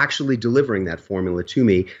 for actually delivering that formula to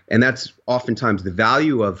me. And that's oftentimes the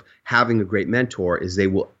value of having a great mentor, is they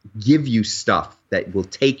will give you stuff that will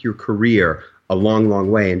take your career a long, long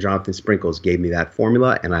way. And Jonathan Sprinkles gave me that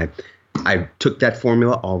formula, and I took that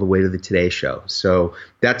formula all the way to the Today Show. So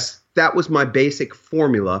that was my basic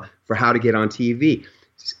formula for how to get on TV.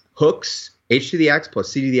 Hooks, H to the X plus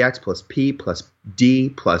C to the X plus P plus D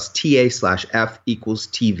plus TA/F equals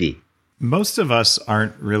TV. Most of us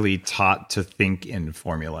aren't really taught to think in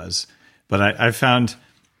formulas, but I found,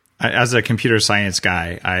 as a computer science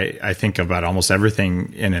guy, I think about almost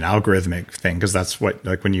everything in an algorithmic thing, because that's what,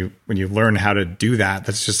 like, when you learn how to do that,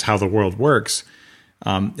 that's just how the world works,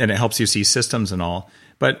 and it helps you see systems and all.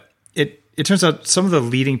 But it turns out some of the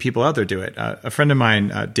leading people out there do it. A friend of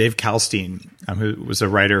mine, Dave Kalstein, who was a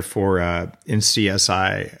writer for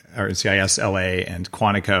NCSI or NCIS LA and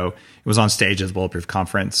Quantico, was on stage at the Bulletproof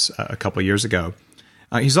Conference a couple of years ago.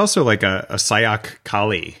 He's also like a Sayak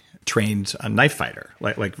Kali trained knife fighter,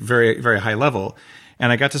 like very, very high level.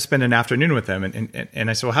 And I got to spend an afternoon with him. And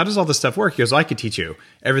I said, well, how does all this stuff work? He goes, I could teach you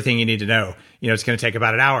everything you need to know. It's going to take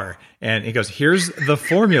about an hour. And he goes, here's the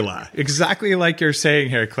formula. Exactly like you're saying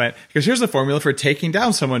here, Clint. Because here's the formula for taking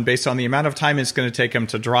down someone based on the amount of time it's going to take them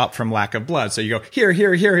to drop from lack of blood. So you go, here.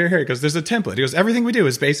 He goes, there's a template. He goes, everything we do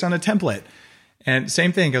is based on a template. And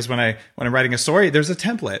same thing, because when I'm writing a story, there's a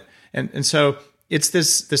template. And so it's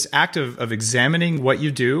this act of examining what you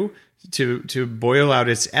do to boil out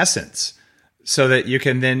its essence, so that you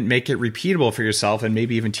can then make it repeatable for yourself and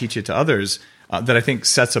maybe even teach it to others, that I think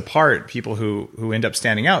sets apart people who end up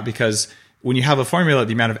standing out. Because when you have a formula,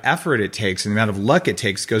 the amount of effort it takes and the amount of luck it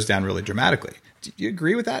takes goes down really dramatically. Do you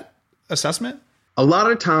agree with that assessment? A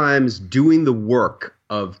lot of times doing the work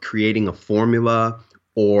of creating a formula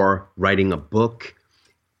or writing a book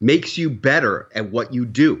makes you better at what you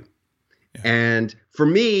do. Yeah. And for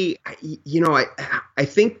me, I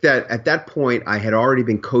think that at that point I had already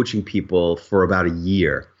been coaching people for about a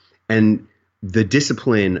year, and the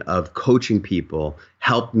discipline of coaching people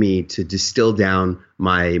helped me to distill down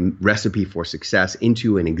my recipe for success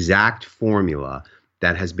into an exact formula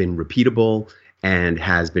that has been repeatable and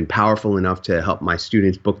has been powerful enough to help my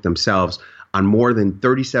students book themselves on more than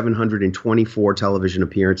 3,724 television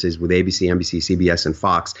appearances with ABC, NBC, CBS, and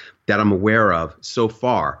Fox that I'm aware of so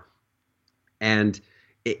far. And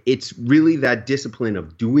it's really that discipline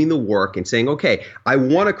of doing the work and saying, okay, I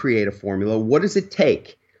want to create a formula. What does it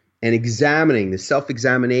take? And examining the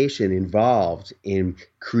self-examination involved in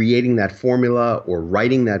creating that formula or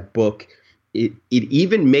writing that book. It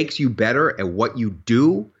even makes you better at what you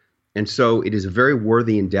do. And so it is a very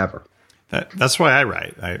worthy endeavor. That's why I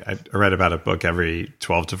write. I write about a book every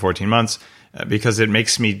 12 to 14 months because it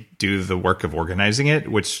makes me do the work of organizing it,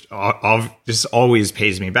 which just always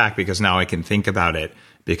pays me back, because now I can think about it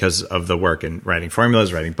because of the work in writing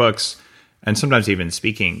formulas, writing books, and sometimes even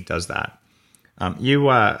speaking does that. I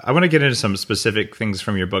want to get into some specific things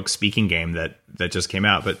from your book, Speaking Game, that just came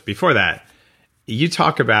out. But before that, you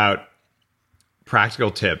talk about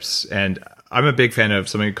practical tips, and I'm a big fan of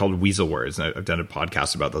something called weasel words. And I've done a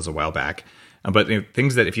podcast about those a while back. But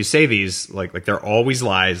things that if you say these, like they're always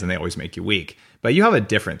lies and they always make you weak. But you have a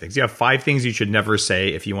different things. You have 5 things you should never say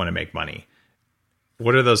if you want to make money.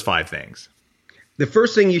 What are those 5 things? The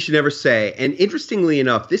first thing you should never say, and interestingly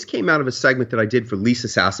enough, this came out of a segment that I did for Lisa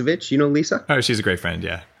Sasevich. You know Lisa? Oh, she's a great friend,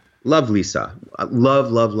 yeah. Love Lisa.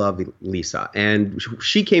 Love Lisa. And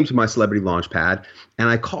she came to my Celebrity Launchpad, and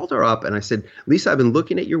I called her up and I said, Lisa, I've been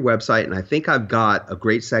looking at your website and I think I've got a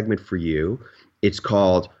great segment for you. It's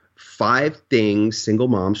called 5 Things Single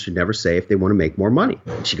Moms Should Never Say If They Want to Make More Money.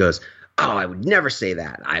 And she goes, oh, I would never say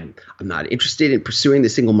that. I'm not interested in pursuing the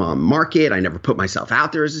single mom market. I never put myself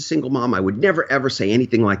out there as a single mom. I would never, ever say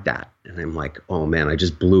anything like that. And I'm like, oh, man, I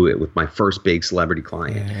just blew it with my first big celebrity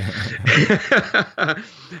client.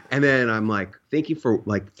 And then I'm like thinking for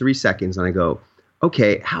like 3 seconds, and I go,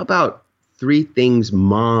 okay, how about 3 things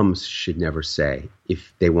moms should never say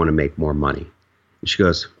if they want to make more money? And she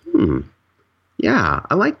goes, yeah,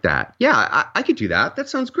 I like that. Yeah, I could do that. That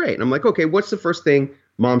sounds great. And I'm like, okay, what's the first thing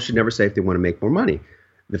moms should never say if they want to make more money?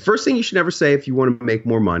 The first thing you should never say if you want to make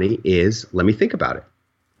more money is, let me think about it.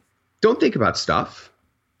 Don't think about stuff.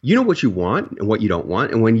 You know what you want and what you don't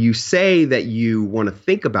want. And when you say that you want to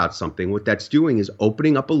think about something, what that's doing is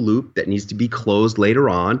opening up a loop that needs to be closed later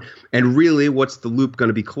on. And really, what's the loop going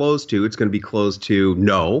to be closed to? It's going to be closed to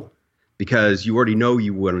no. because you already know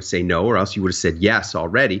you want to say no, or else you would have said yes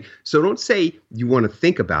already. So don't say you want to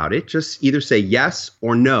think about it. Just either say yes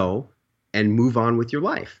or no and move on with your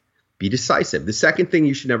life. Be decisive. The second thing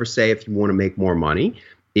you should never say if you want to make more money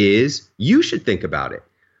is you should think about it.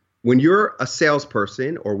 When you're a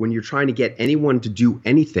salesperson or when you're trying to get anyone to do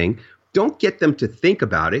anything, don't get them to think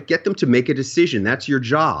about it. Get them to make a decision. That's your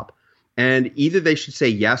job. And either they should say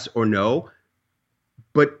yes or no,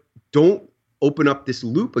 but don't open up this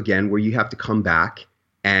loop again where you have to come back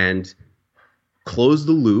and close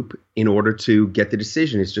the loop in order to get the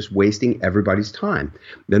decision. It's just wasting everybody's time.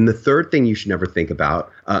 Then the third thing you should never think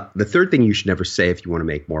about, the third thing you should never say if you want to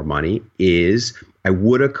make more money is I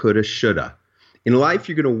woulda, coulda, shoulda. In life,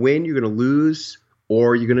 you're going to win, you're going to lose,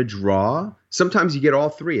 or you're going to draw. Sometimes you get all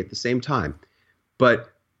three at the same time.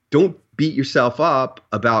 But don't beat yourself up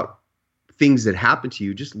about things that happen to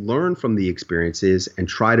you. Just learn from the experiences and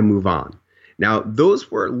try to move on. Now,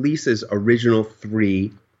 those were Lisa's original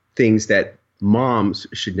 3 things that moms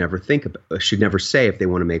should never think about, should never say if they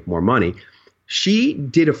want to make more money. She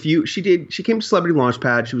did a few. She came to Celebrity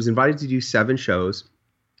Launchpad. She was invited to do 7 shows.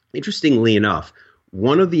 Interestingly enough,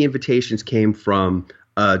 one of the invitations came from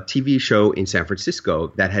a TV show in San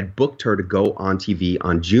Francisco that had booked her to go on TV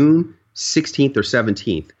on June 16th or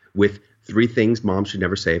 17th with 3 things moms should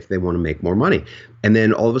never say if they want to make more money. And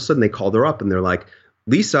then all of a sudden they called her up and they're like,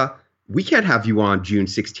 Lisa, we can't have you on June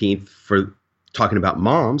 16th for talking about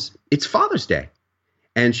moms. It's Father's Day.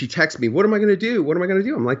 And she texts me, what am I going to do? What am I going to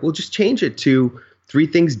do? I'm like, well, just change it to 3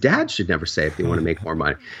 things dads should never say if they want to make more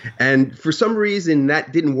money. And for some reason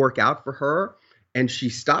that didn't work out for her. And she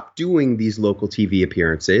stopped doing these local TV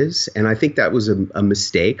appearances. And I think that was a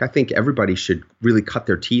mistake. I think everybody should really cut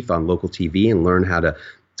their teeth on local TV and learn how to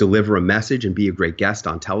deliver a message and be a great guest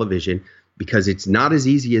on television, because it's not as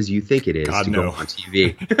easy as you think it is to go on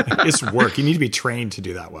TV. It's work. You need to be trained to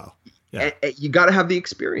do that well. Yeah. And you got to have the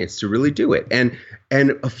experience to really do it. And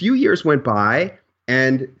a few years went by.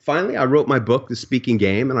 And finally, I wrote my book, The Speaking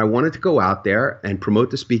Game. And I wanted to go out there and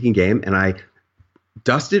promote the speaking game. And I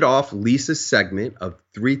dusted off Lisa's segment of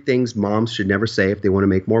 3 things moms should never say if they want to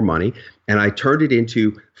make more money. And I turned it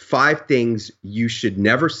into 5 things you should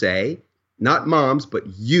never say, not moms, but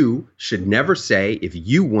you should never say if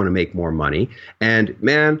you want to make more money. And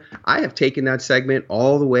man, I have taken that segment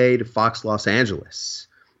all the way to Fox Los Angeles,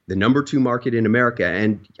 the number 2 market in America.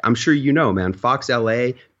 And I'm sure you know, man, Fox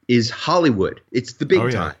LA is Hollywood. It's the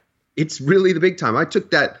big time. It's really the big time. I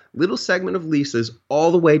took that little segment of Lisa's all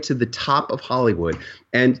the way to the top of Hollywood.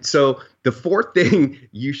 And so the 4th thing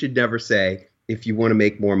you should never say if you want to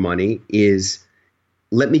make more money is,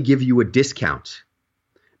 let me give you a discount.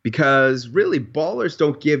 Because really, ballers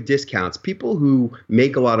don't give discounts. People who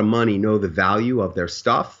make a lot of money know the value of their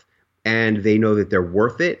stuff, and they know that they're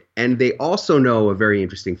worth it. And they also know a very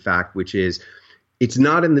interesting fact, which is it's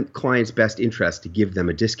not in the client's best interest to give them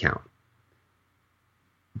a discount.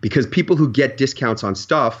 Because people who get discounts on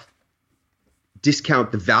stuff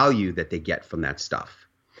discount the value that they get from that stuff.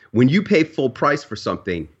 When you pay full price for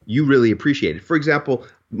something, you really appreciate it. For example,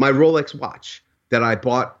 my Rolex watch that I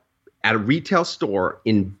bought at a retail store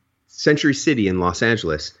in Century City in Los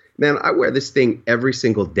Angeles. Man, I wear this thing every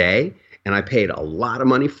single day, and I paid a lot of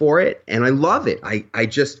money for it, and I love it.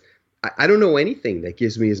 I don't know anything that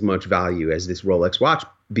gives me as much value as this Rolex watch,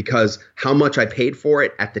 because how much I paid for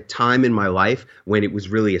it at the time in my life when it was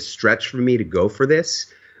really a stretch for me to go for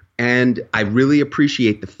this. And I really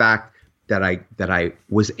appreciate the fact that I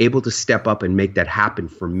was able to step up and make that happen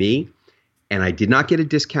for me. And I did not get a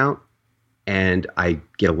discount, and I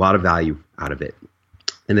get a lot of value out of it.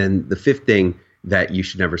 And then the 5th thing that you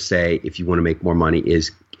should never say if you want to make more money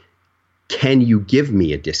is, can you give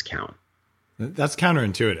me a discount? That's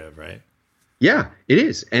counterintuitive, right? Yeah, it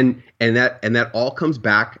is. And that all comes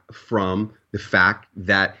back from the fact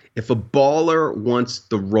that if a baller wants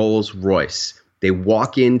the Rolls Royce, they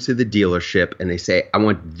walk into the dealership and they say, I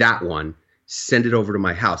want that one, send it over to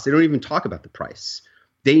my house. They don't even talk about the price.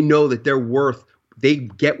 They know that they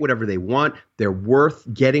get whatever they want. They're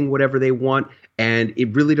worth getting whatever they want. And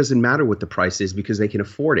it really doesn't matter what the price is because they can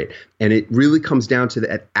afford it. And it really comes down to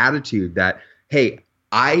that attitude that, hey,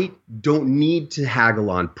 I don't need to haggle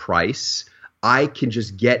on price. I can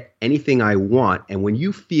just get anything I want. And when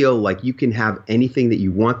you feel like you can have anything that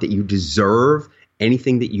you want, that you deserve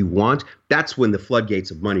anything that you want, that's when the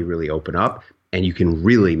floodgates of money really open up and you can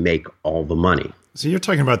really make all the money. So you're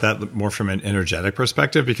talking about that more from an energetic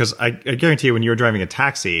perspective, because I guarantee you when you were driving a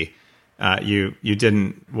taxi, you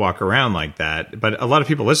didn't walk around like that. But a lot of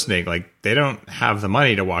people listening, like, they don't have the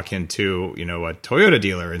money to walk into, a Toyota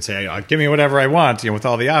dealer and say, give me whatever I want, with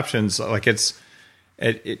all the options. Like it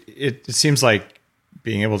seems like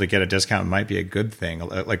being able to get a discount might be a good thing.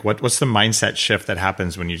 Like what's the mindset shift that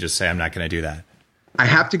happens when you just say, I'm not going to do that? I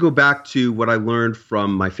have to go back to what I learned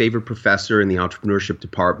from my favorite professor in the entrepreneurship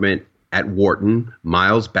department at Wharton,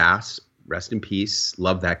 Miles Bass, rest in peace,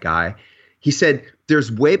 love that guy. He said,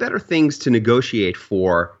 there's way better things to negotiate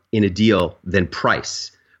for in a deal than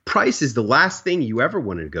price. Price is the last thing you ever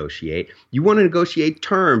want to negotiate. You want to negotiate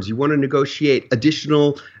terms. You want to negotiate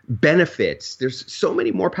additional benefits. There's so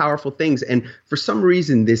many more powerful things. And for some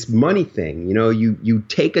reason, this money thing, you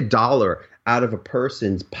take $1 out of a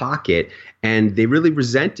person's pocket and they really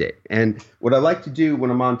resent it. And what I like to do when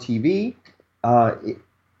I'm on TV,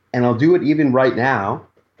 and I'll do it even right now,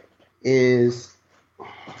 is, do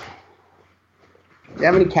you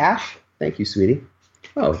have any cash? Thank you, sweetie.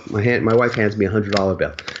 Oh, my wife hands me a $100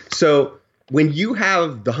 bill. So when you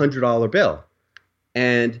have the $100 bill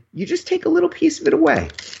and you just take a little piece of it away.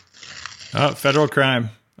 Oh, federal crime,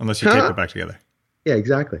 unless you tape it back together. Yeah,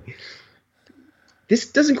 exactly.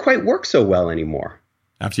 This doesn't quite work so well anymore.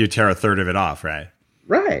 After you tear a third of it off, right?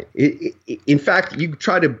 Right. In fact, you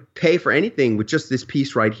try to pay for anything with just this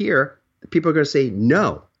piece right here, people are going to say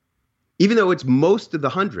no. Even though it's most of the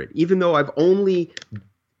 100, even though I've only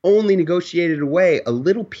negotiated away a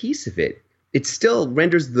little piece of it, it still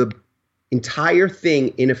renders the entire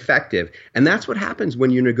thing ineffective. And that's what happens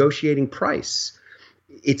when you're negotiating price.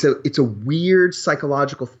 It's a weird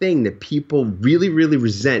psychological thing that people really, really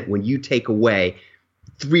resent when you take away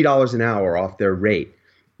 $3 an hour off their rate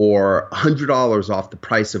or $100 off the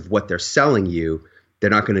price of what they're selling you. They're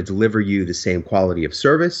not going to deliver you the same quality of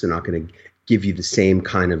service. They're not going to give you the same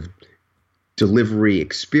kind of delivery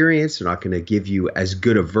experience. They're not going to give you as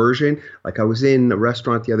good a version. Like I was in a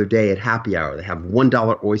restaurant the other day at happy hour. They have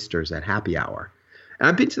 $1 oysters at happy hour. And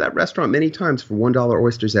I've been to that restaurant many times for $1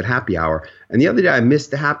 oysters at happy hour. And the other day I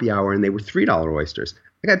missed the happy hour and they were $3 oysters.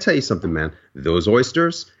 I got to tell you something, man. Those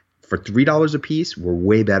oysters for $3 a piece were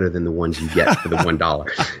way better than the ones you get for the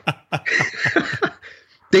 $1.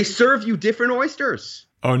 They serve you different oysters.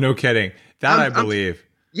 Oh, no kidding. That I believe.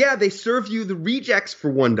 Yeah, they serve you the rejects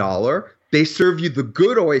for $1. They serve you the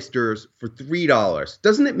good oysters for $3.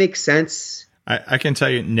 Doesn't it make sense? I can tell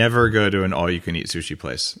you, never go to an all-you-can-eat sushi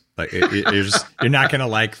place. Like you're not going to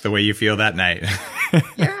like the way you feel that night.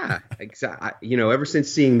 Yeah, exactly. Ever since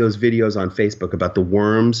seeing those videos on Facebook about the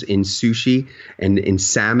worms in sushi and in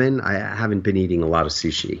salmon, I haven't been eating a lot of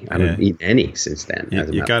sushi. I haven't eaten any since then. You're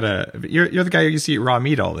the guy who used to eat raw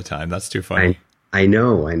meat all the time. That's too funny. I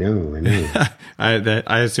know.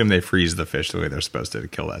 I assume they freeze the fish the way they're supposed to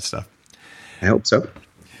kill that stuff. I hope so.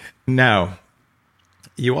 Now,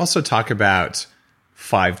 you also talk about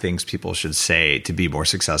 5 things people should say to be more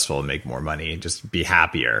successful and make more money and just be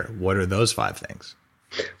happier. What are those 5 things?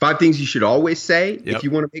 5 things you should always say if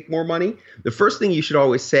you want to make more money. The first thing you should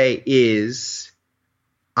always say is,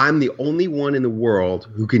 I'm the only one in the world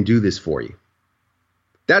who can do this for you.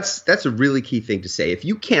 That's a really key thing to say. If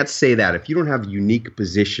you can't say that, if you don't have unique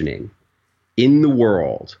positioning in the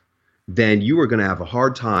world, then you are going to have a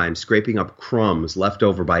hard time scraping up crumbs left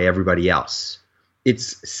over by everybody else.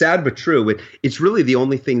 It's sad but true. It's really the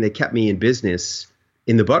only thing that kept me in business,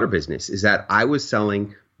 in the butter business, is that I was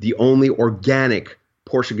selling the only organic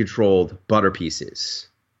portion-controlled butter pieces.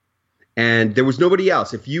 And there was nobody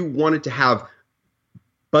else. If you wanted to have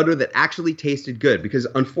butter that actually tasted good, because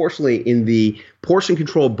unfortunately in the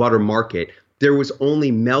portion-controlled butter market, there was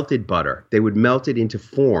only melted butter. They would melt it into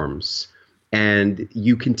forms. And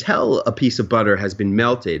you can tell a piece of butter has been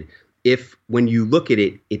melted if, when you look at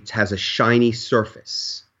it, it has a shiny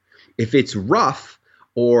surface. If it's rough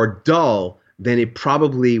or dull, then it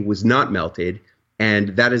probably was not melted, and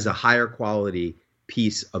that is a higher quality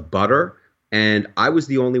piece of butter. And I was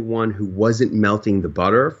the only one who wasn't melting the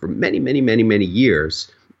butter for many, many, many, many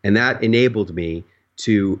years, and that enabled me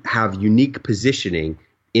to have unique positioning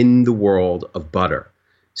in the world of butter.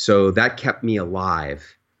 So that kept me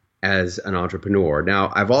alive as an entrepreneur.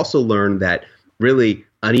 Now, I've also learned that really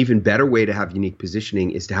an even better way to have unique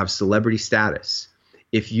positioning is to have celebrity status.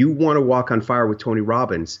 If you want to walk on fire with Tony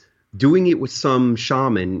Robbins, doing it with some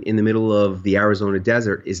shaman in the middle of the Arizona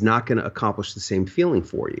desert is not going to accomplish the same feeling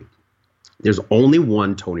for you. There's only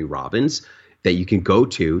one Tony Robbins that you can go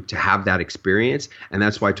to have that experience. And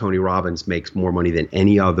that's why Tony Robbins makes more money than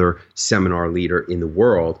any other seminar leader in the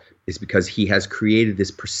world, is because he has created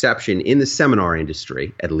this perception in the seminar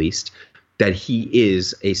industry, at least, that he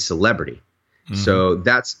is a celebrity. Mm-hmm. So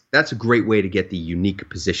that's a great way to get the unique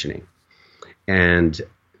positioning. And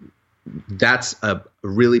that's a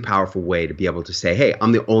really powerful way to be able to say, hey,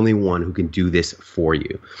 I'm the only one who can do this for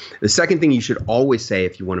you. The second thing you should always say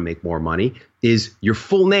if you want to make more money is your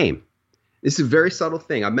full name. This is a very subtle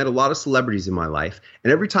thing. I've met a lot of celebrities in my life,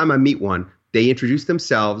 and every time I meet one, they introduce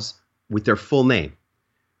themselves with their full name.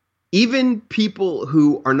 Even people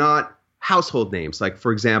who are not household names. Like,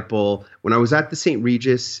 for example, when I was at the St.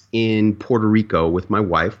 Regis in Puerto Rico with my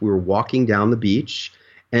wife, we were walking down the beach,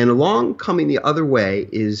 and along coming the other way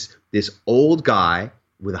is this old guy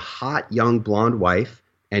with a hot young blonde wife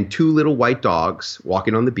and two little white dogs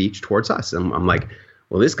walking on the beach towards us. And I'm like,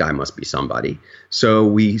 well, this guy must be somebody. So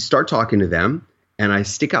we start talking to them, and I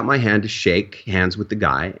stick out my hand to shake hands with the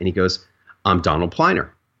guy, and he goes, I'm Donald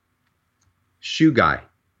Pliner, shoe guy.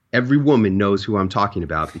 Every woman knows who I'm talking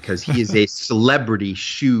about because he is a celebrity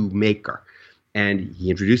shoe maker. And he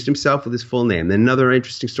introduced himself with his full name. Then another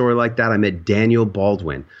interesting story like that, I met Daniel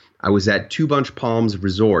Baldwin. I was at Two Bunch Palms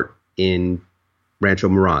Resort in Rancho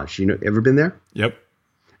Mirage. Ever been there? Yep.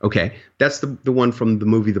 Okay, that's the one from the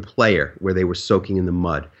movie The Player where they were soaking in the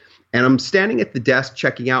mud. And I'm standing at the desk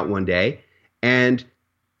checking out one day, and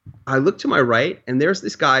I look to my right, and there's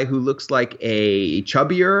this guy who looks like a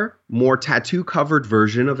chubbier, more tattoo-covered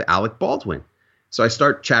version of Alec Baldwin. So I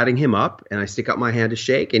start chatting him up, and I stick out my hand to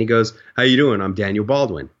shake, and he goes, how you doing? I'm Daniel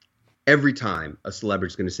Baldwin. Every time a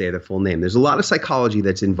celebrity is going to say their full name. There's a lot of psychology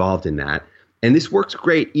that's involved in that. And this works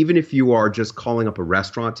great even if you are just calling up a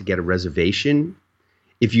restaurant to get a reservation.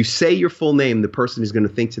 If you say your full name, the person is going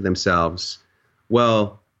to think to themselves,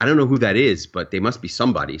 well, I don't know who that is, but they must be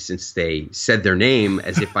somebody since they said their name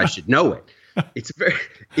as if I should know it.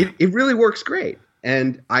 It really works great.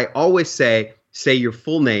 And I always say your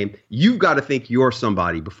full name. You've got to think you're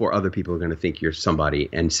somebody before other people are going to think you're somebody.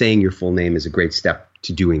 And saying your full name is a great step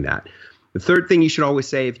to doing that. The third thing you should always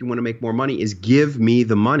say if you want to make more money is give me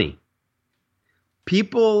the money.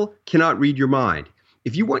 People cannot read your mind.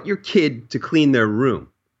 If you want your kid to clean their room,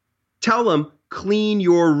 tell them clean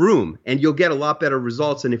your room, and you'll get a lot better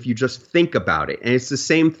results than if you just think about it. And it's the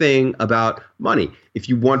same thing about money. If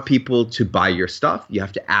you want people to buy your stuff, you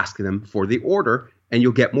have to ask them for the order, and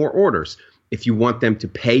you'll get more orders. If you want them to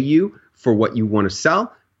pay you for what you want to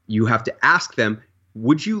sell, you have to ask them,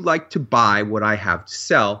 would you like to buy what I have to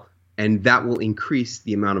sell? And that will increase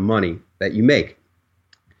the amount of money that you make.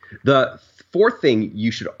 The fourth thing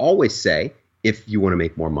you should always say if you want to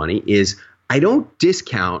make more money is, I don't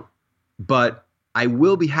discount, but I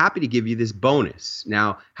will be happy to give you this bonus.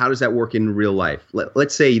 Now, how does that work in real life?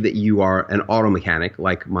 Let's say that you are an auto mechanic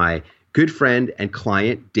like my good friend and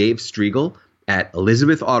client, Dave Striegel at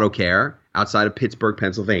Elizabeth Auto Care outside of Pittsburgh,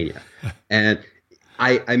 Pennsylvania. And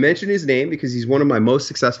I mentioned his name because he's one of my most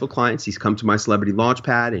successful clients. He's come to my Celebrity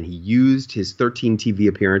Launchpad, and he used his 13 TV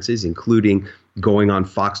appearances, including going on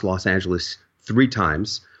Fox Los Angeles 3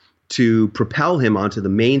 times, to propel him onto the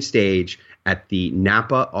main stage at the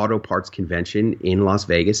Napa Auto Parts Convention in Las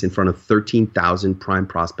Vegas in front of 13,000 prime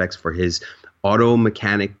prospects for his auto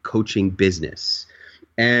mechanic coaching business.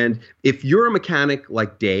 And if you're a mechanic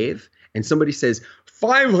like Dave and somebody says,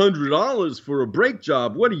 $500 for a brake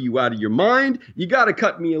job, what are you, out of your mind? You got to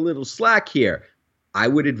cut me a little slack here. I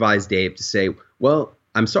would advise Dave to say, well,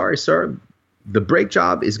 I'm sorry, sir. The brake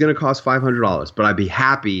job is going to cost $500, but I'd be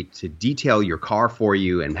happy to detail your car for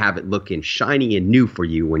you and have it looking shiny and new for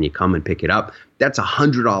you when you come and pick it up. That's a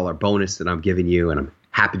 $100 bonus that I'm giving you, and I'm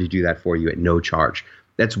happy to do that for you at no charge.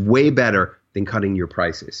 That's way better than cutting your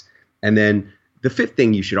prices. And then the fifth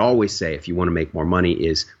thing you should always say if you want to make more money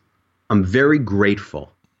is, I'm very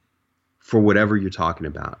grateful for whatever you're talking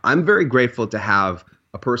about. I'm very grateful to have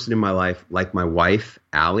a person in my life like my wife,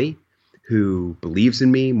 Allie, who believes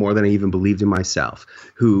in me more than I even believed in myself,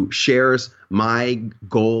 who shares my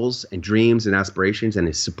goals and dreams and aspirations and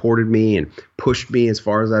has supported me and pushed me as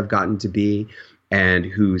far as I've gotten to be, and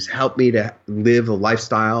who's helped me to live a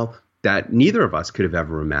lifestyle that neither of us could have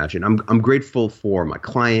ever imagined. I'm grateful for my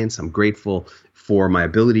clients. I'm grateful for my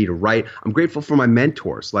ability to write. I'm grateful for my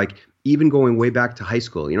mentors, like even going way back to high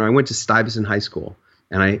school. I went to Stuyvesant High School,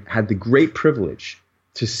 and I had the great privilege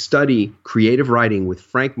to study creative writing with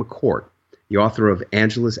Frank McCourt, the author of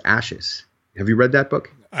Angela's Ashes. Have you read that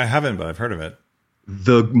book? I haven't, but I've heard of it.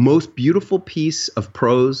 The most beautiful piece of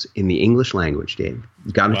prose in the English language, Dave.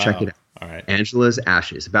 You got to check it out. All right. Angela's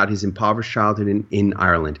Ashes, about his impoverished childhood in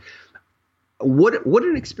Ireland. What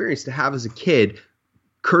an experience to have as a kid,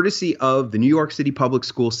 courtesy of the New York City public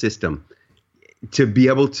school system, to be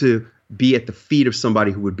able to be at the feet of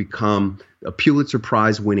somebody who would become a Pulitzer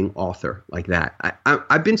Prize winning author like that.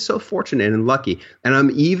 I've been so fortunate and lucky. And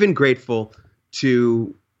I'm even grateful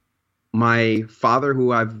to my father,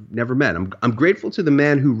 who I've never met. I'm grateful to the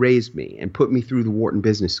man who raised me and put me through the Wharton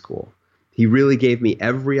Business School. He really gave me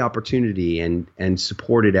every opportunity and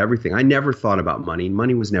supported everything. I never thought about money.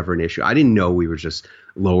 Money was never an issue. I didn't know we were just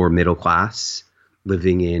lower middle class.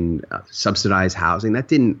 living in subsidized housing. That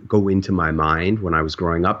didn't go into my mind when I was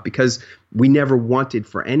growing up because we never wanted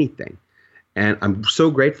for anything. And I'm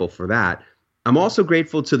so grateful for that. I'm also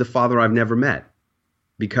grateful to the father I've never met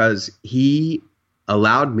because he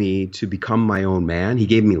allowed me to become my own man. He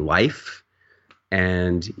gave me life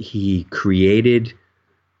and he created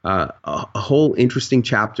a whole interesting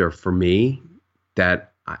chapter for me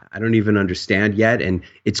that I don't even understand yet. And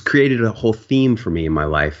it's created a whole theme for me in my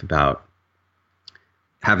life about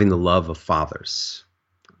having the love of fathers.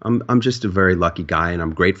 I'm just a very lucky guy and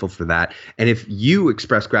I'm grateful for that. And if you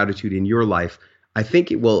express gratitude in your life, I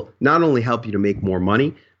think it will not only help you to make more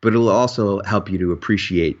money, but it'll also help you to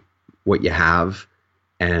appreciate what you have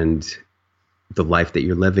and the life that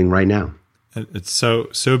you're living right now. It's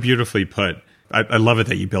so beautifully put. I love it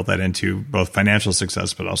that you built that into both financial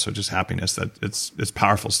success, but also just happiness. That it's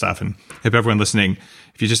powerful stuff. And if everyone listening,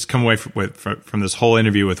 if you just come away from this whole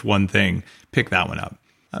interview with one thing, pick that one up.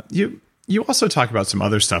 You also talk about some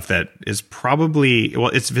other stuff that is probably, well,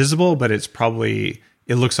 it's visible, but it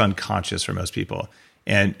looks unconscious for most people.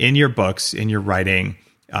 And in your books, in your writing,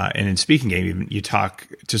 and in speaking game, even, you talk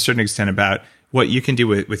to a certain extent about what you can do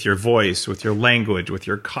with your voice, with your language, with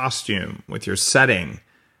your costume, with your setting.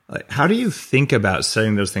 Like, how do you think about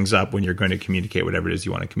setting those things up when you're going to communicate whatever it is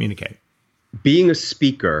you want to communicate? Being a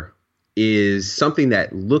speaker is something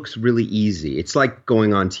that looks really easy. It's like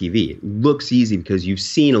going on TV. It looks easy because you've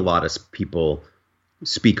seen a lot of people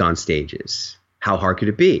speak on stages. How hard could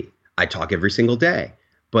it be? I talk every single day.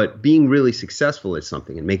 But being really successful at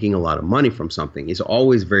something and making a lot of money from something is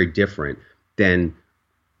always very different than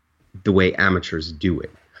the way amateurs do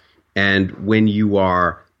it. And when you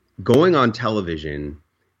are going on television,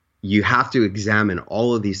 you have to examine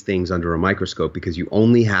all of these things under a microscope because you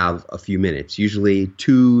only have a few minutes, usually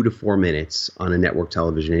 2 to 4 minutes on a network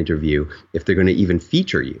television interview, if they're going to even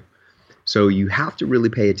feature you. So you have to really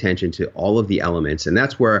pay attention to all of the elements. And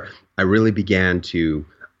that's where I really began to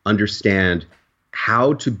understand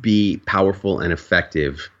how to be powerful and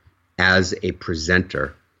effective as a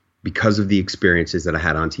presenter because of the experiences that I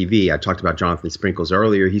had on TV. I talked about Jonathan Sprinkles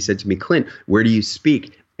earlier. He said to me, "Clint, where do you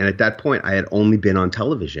speak?" And at that point, I had only been on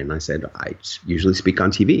television. I said, "I usually speak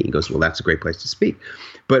on TV." He goes, "Well, that's a great place to speak."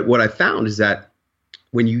 But what I found is that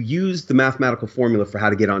when you use the mathematical formula for how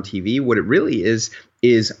to get on TV, what it really is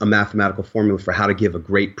a mathematical formula for how to give a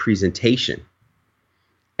great presentation.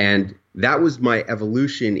 And that was my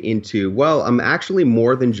evolution into, well, I'm actually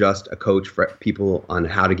more than just a coach for people on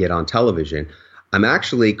how to get on television. I'm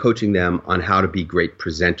actually coaching them on how to be great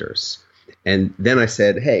presenters. And then I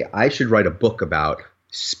said, hey, I should write a book about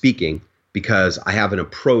speaking because I have an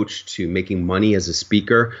approach to making money as a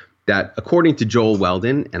speaker that, according to Joel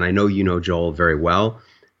Weldon, and I know you know Joel very well,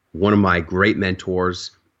 one of my great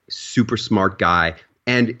mentors, super smart guy,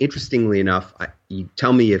 and interestingly enough, you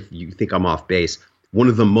tell me if you think I'm off base, one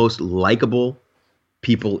of the most likable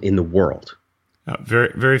people in the world.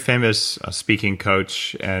 Very, very famous speaking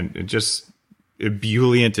coach and just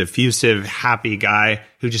ebullient, effusive, happy guy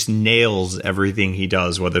who just nails everything he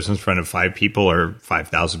does, whether it's in front of 5 people or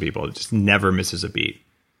 5,000 people. It just never misses a beat.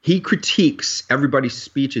 He critiques everybody's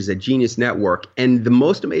speeches at Genius Network. And the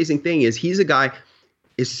most amazing thing is he's a guy,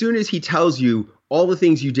 as soon as he tells you all the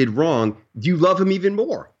things you did wrong, you love him even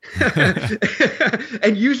more.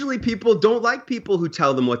 And usually people don't like people who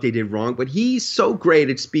tell them what they did wrong, but he's so great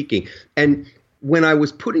at speaking. And when I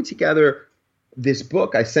was putting together this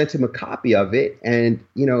book, I sent him a copy of it. And,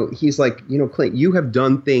 he's like, Clint, you have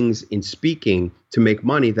done things in speaking to make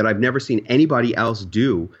money that I've never seen anybody else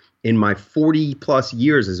do in my 40 plus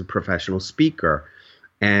years as a professional speaker.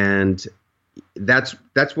 And that's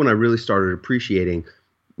when I really started appreciating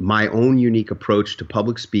my own unique approach to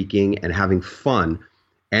public speaking and having fun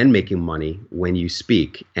and making money when you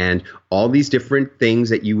speak. And all these different things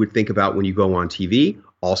that you would think about when you go on TV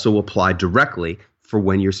also apply directly for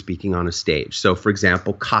when you're speaking on a stage. So, for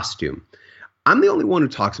example, costume. I'm the only one who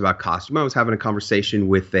talks about costume. I was having a conversation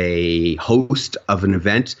with a host of an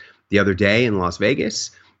event the other day in Las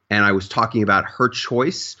Vegas, and I was talking about her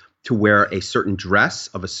choice to wear a certain dress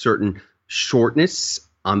of a certain shortness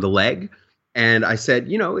on the leg. And I said,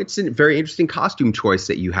 it's a very interesting costume choice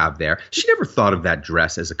that you have there. She never thought of that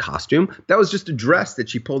dress as a costume. That was just a dress that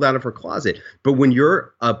she pulled out of her closet. But when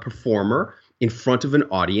you're a performer in front of an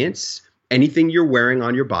audience, anything you're wearing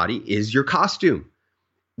on your body is your costume.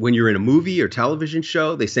 When you're in a movie or television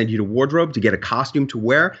show, they send you to wardrobe to get a costume to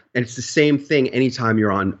wear. And it's the same thing anytime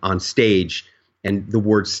you're on stage. And the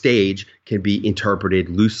word stage can be interpreted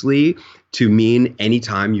loosely to mean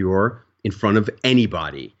anytime you're in front of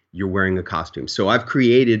anybody, you're wearing a costume. So I've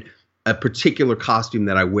created a particular costume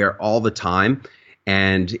that I wear all the time.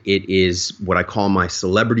 And it is what I call my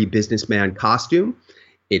celebrity businessman costume.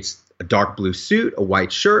 It's a dark blue suit, a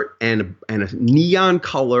white shirt, and a neon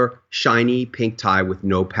color shiny pink tie with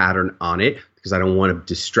no pattern on it, because I don't want to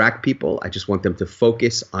distract people. I just want them to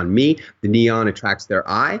focus on me. The neon attracts their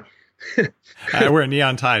eye. I wear a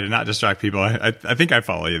neon tie to not distract people. I think I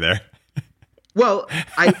follow you there. Well,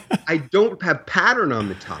 I don't have pattern on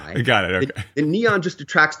the tie. I got it. Okay. The neon just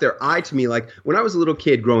attracts their eye to me. Like when I was a little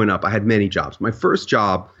kid growing up, I had many jobs. My first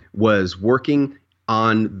job was working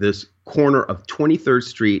on this corner of 23rd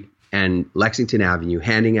Street and Lexington Avenue,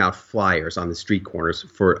 handing out flyers on the street corners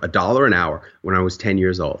for $1 an hour when I was 10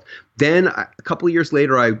 years old. Then a couple of years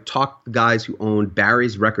later, I talked to the guys who owned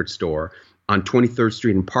Barry's record store on 23rd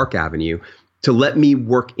Street and Park Avenue to let me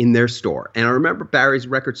work in their store. And I remember Barry's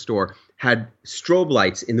record store had strobe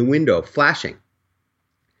lights in the window flashing.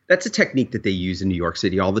 That's a technique that they use in New York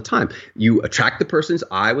City all the time. You attract the person's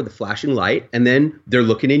eye with a flashing light, and then they're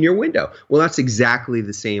looking in your window. Well, that's exactly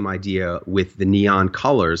the same idea with the neon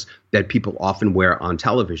colors that people often wear on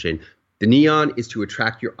television. The neon is to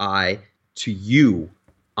attract your eye to you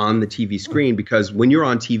on the TV screen, because when you're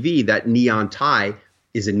on TV, that neon tie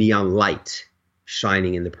is a neon light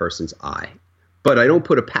shining in the person's eye. But I don't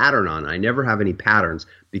put a pattern on. I never have any patterns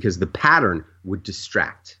because the pattern would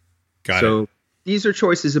distract. Got it. These are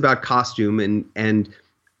choices about costume, and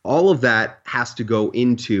all of that has to go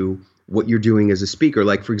into what you're doing as a speaker.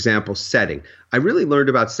 Like, for example, setting. I really learned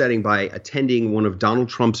about setting by attending one of Donald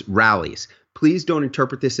Trump's rallies. Please don't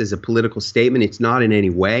interpret this as a political statement. It's not in any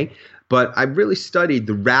way. But I really studied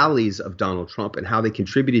the rallies of Donald Trump and how they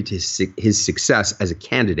contributed to his success as a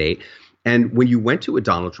candidate. And when you went to a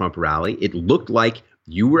Donald Trump rally, it looked like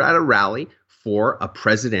you were at a rally for a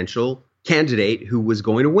presidential candidate who was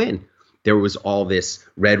going to win. There was all this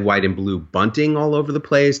red, white, and blue bunting all over the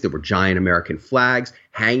place. There were giant American flags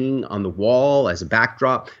hanging on the wall as a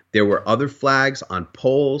backdrop. There were other flags on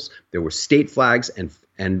poles. There were state flags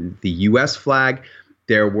and the U.S. flag.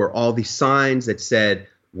 There were all these signs that said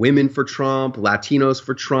women for Trump, Latinos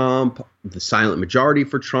for Trump, the silent majority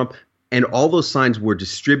for Trump. And all those signs were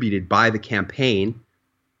distributed by the campaign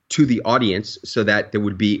to the audience so that there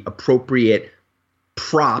would be appropriate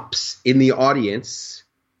props in the audience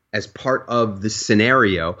as part of the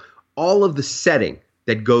scenario. All of the setting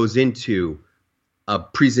that goes into a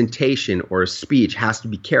presentation or a speech has to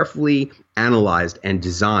be carefully analyzed and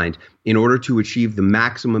designed in order to achieve the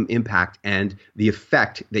maximum impact and the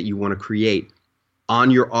effect that you want to create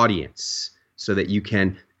on your audience so that you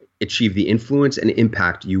can achieve the influence and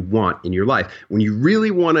impact you want in your life. When you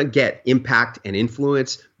really want to get impact and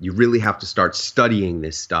influence, you really have to start studying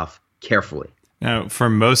this stuff carefully. Now, for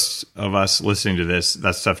most of us listening to this,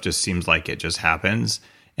 that stuff just seems like it just happens.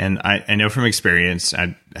 And I know from experience,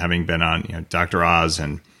 having been on Dr. Oz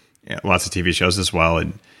and lots of TV shows as well,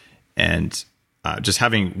 and just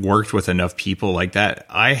having worked with enough people like that,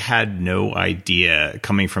 I had no idea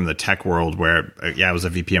coming from the tech world where, I was a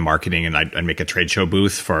VP of marketing and I'd make a trade show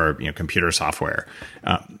booth for computer software,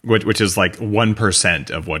 which is like 1%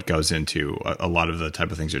 of what goes into a lot of the type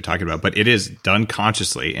of things you're talking about. But it is done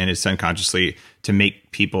consciously, and it's done consciously to make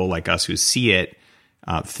people like us who see it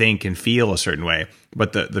think and feel a certain way.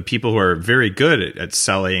 But the people who are very good at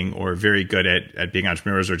selling or very good at being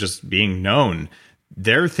entrepreneurs or just being known,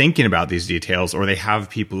 they're thinking about these details, or they have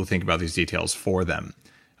people who think about these details for them.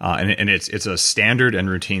 And it's a standard and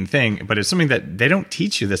routine thing, but it's something that they don't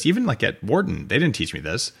teach you this. Even like at Wharton, they didn't teach me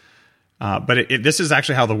this. But this is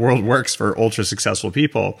actually how the world works for ultra successful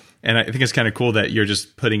people. And I think it's kind of cool that you're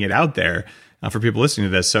just putting it out there for people listening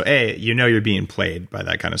to this. So you're being played by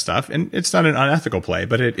that kind of stuff. And it's not an unethical play,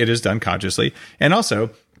 but it is done consciously. And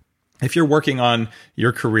also, if you're working on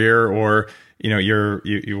your career, or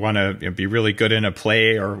you want to be really good in a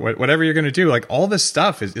play, or whatever you're going to do, like all this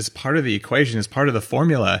stuff is part of the equation, is part of the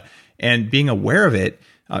formula. And being aware of it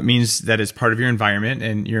means that it's part of your environment,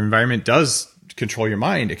 and your environment does control your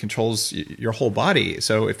mind. It controls your whole body.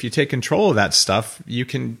 So if you take control of that stuff, you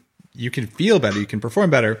can feel better, you can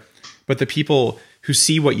perform better. But the people who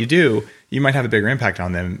see what you do, you might have a bigger impact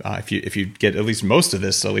on them if you get at least most of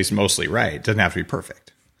this, at least mostly right. It doesn't have to be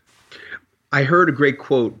perfect. I heard a great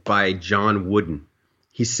quote by John Wooden.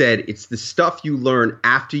 He said, "It's the stuff you learn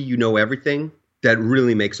after you know everything that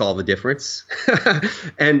really makes all the difference."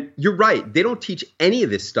 And you're right. They don't teach any of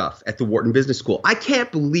this stuff at the Wharton Business School. I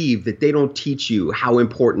can't believe that they don't teach you how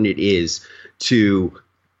important it is to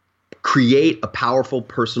create a powerful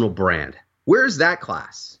personal brand. Where's that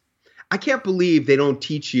class? I can't believe they don't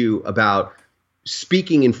teach you about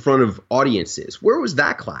speaking in front of audiences. Where was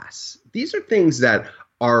that class? These are things that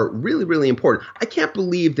are really, really important. I can't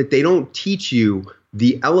believe that they don't teach you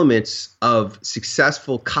the elements of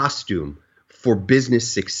successful costume for business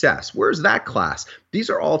success. Where's that class? These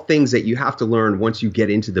are all things that you have to learn once you get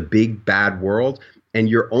into the big bad world. And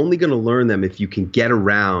you're only going to learn them if you can get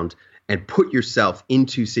around and put yourself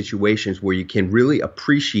into situations where you can really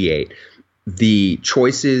appreciate the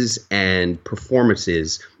choices and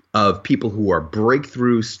performances of people who are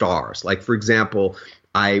breakthrough stars. Like, for example,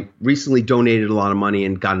 I recently donated a lot of money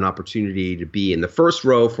and got an opportunity to be in the first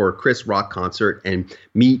row for a Chris Rock concert and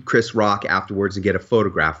meet Chris Rock afterwards and get a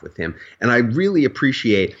photograph with him. And I really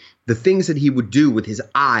appreciate the things that he would do with his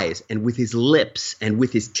eyes and with his lips and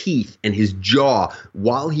with his teeth and his jaw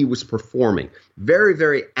while he was performing. Very,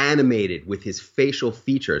 very animated with his facial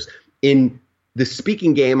features. In the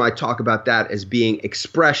speaking game, I talk about that as being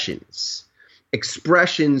expressions.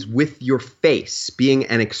 Expressions with your face, being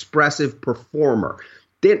an expressive performer.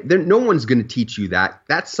 No one's going to teach you that.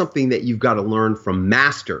 That's something that you've got to learn from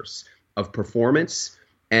masters of performance.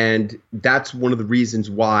 And that's one of the reasons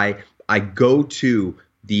why I go to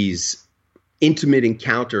these intimate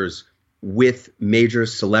encounters with major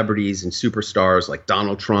celebrities and superstars like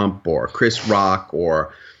Donald Trump or Chris Rock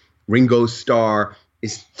or Ringo Starr,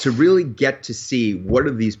 is to really get to see what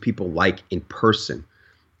are these people like in person.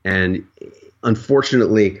 And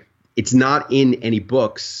unfortunately, it's not in any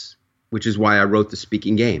books, which is why I wrote The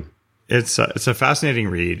Speaking Game. It's a fascinating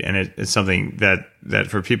read, and it's something that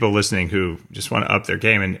for people listening who just want to up their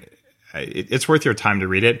game, and it's worth your time to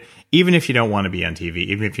read it, even if you don't want to be on TV,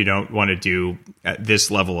 even if you don't want to do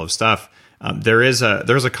this level of stuff. There's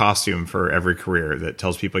a costume for every career that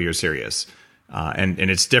tells people you're serious, and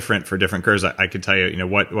it's different for different careers. I could tell you,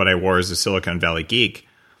 what I wore as a Silicon Valley geek.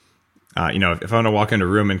 If I want to walk into a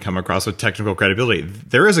room and come across with technical credibility,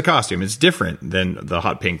 there is a costume. It's different than the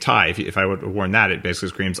hot pink tie. If I would have worn that, it basically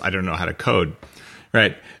screams, I don't know how to code,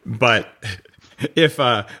 right? But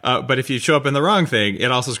if you show up in the wrong thing,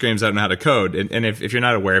 it also screams, I don't know how to code. And if you're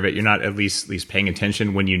not aware of it, you're not at least paying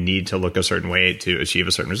attention when you need to look a certain way to achieve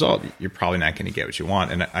a certain result, you're probably not going to get what you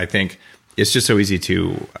want. And I think it's just so easy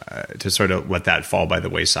to sort of let that fall by the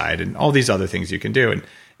wayside and all these other things you can do.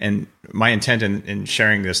 And my intent in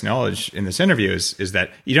sharing this knowledge in this interview is that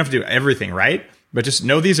you don't have to do everything right, but just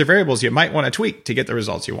know these are variables you might want to tweak to get the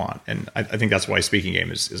results you want. And I think that's why Speaking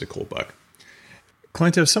Game is a cool book.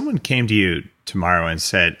 Clint, if someone came to you tomorrow and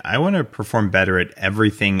said, I want to perform better at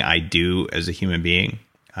everything I do as a human being,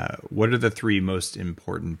 what are the three most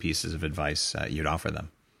important pieces of advice you'd offer them?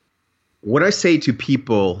 What I say to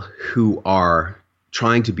people who are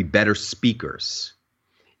trying to be better speakers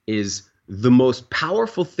is the most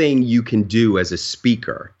powerful thing you can do as a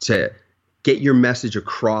speaker to get your message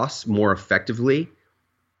across more effectively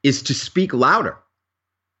is to speak louder.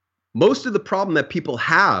 Most of the problem that people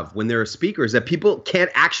have when they're a speaker is that people can't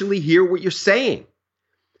actually hear what you're saying.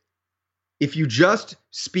 If you just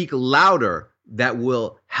speak louder, that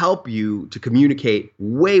will help you to communicate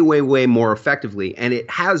way, way, way more effectively. And it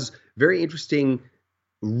has very interesting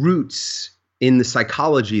roots in the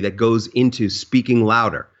psychology that goes into speaking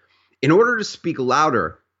louder. In order to speak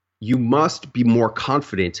louder, you must be more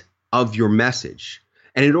confident of your message.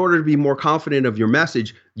 And in order to be more confident of your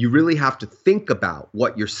message, you really have to think about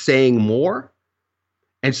what you're saying more.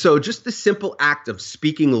 And so just the simple act of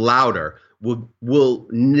speaking louder will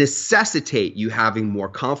necessitate you having more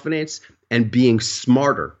confidence and being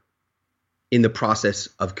smarter in the process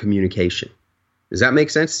of communication. Does that make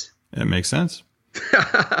sense? It makes sense.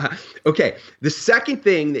 Okay. The second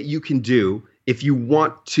thing that you can do if you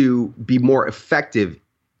want to be more effective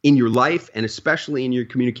in your life and especially in your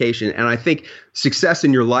communication, and I think success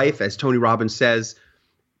in your life, as Tony Robbins says,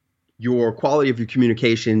 your quality of your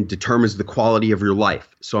communication determines the quality of your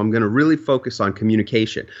life. So I'm going to really focus on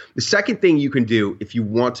communication. The second thing you can do if you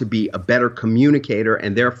want to be a better communicator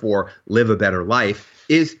and therefore live a better life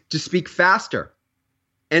is to speak faster.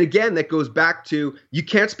 And again, that goes back to you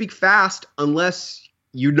can't speak fast unless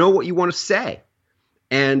you know what you want to say.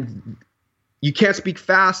 And you can't speak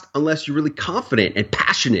fast unless you're really confident and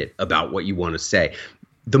passionate about what you want to say.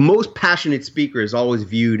 The most passionate speaker is always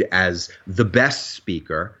viewed as the best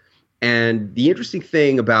speaker. And the interesting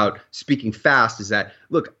thing about speaking fast is that,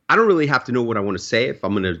 look, I don't really have to know what I want to say if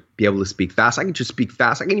I'm going to be able to speak fast. I can just speak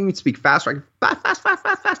fast. I can even speak faster. I can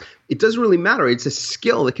fast. It doesn't really matter. It's a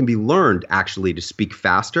skill that can be learned, actually, to speak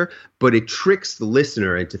faster. But it tricks the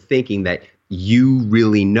listener into thinking that you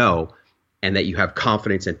really know and that you have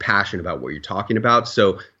confidence and passion about what you're talking about.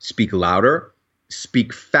 So speak louder,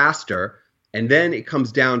 speak faster, and then it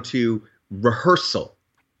comes down to rehearsal.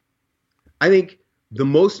 I think the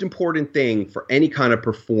most important thing for any kind of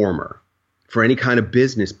performer, for any kind of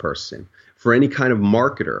business person, for any kind of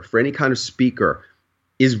marketer, for any kind of speaker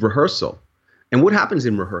is rehearsal. And what happens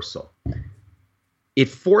in rehearsal? It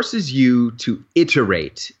forces you to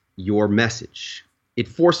iterate your message. It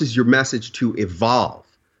forces your message to evolve.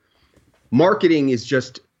 Marketing is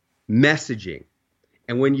just messaging.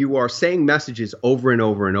 And when you are saying messages over and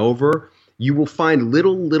over and over, you will find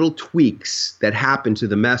little tweaks that happen to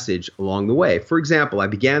the message along the way. For example, I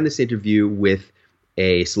began this interview with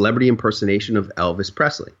a celebrity impersonation of Elvis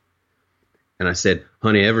Presley. And I said,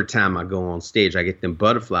 honey, every time I go on stage, I get them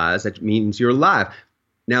butterflies. That means you're alive.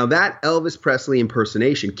 Now, that Elvis Presley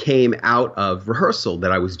impersonation came out of rehearsal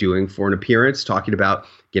that I was doing for an appearance talking about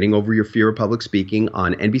getting over your fear of public speaking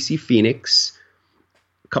on NBC Phoenix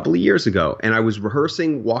a couple of years ago. And I was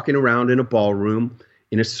rehearsing, walking around in a ballroom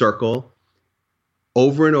in a circle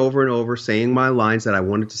over and over and over, saying my lines that I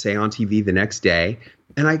wanted to say on TV the next day.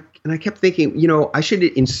 And I kept thinking, I should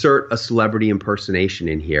insert a celebrity impersonation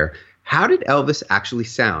in here. How did Elvis actually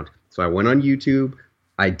sound? So I went on YouTube.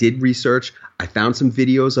 I did research. I found some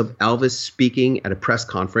videos of Elvis speaking at a press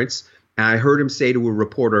conference. And I heard him say to a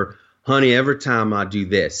reporter, honey, every time I do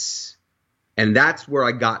this. And that's where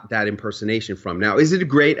I got that impersonation from. Now, is it a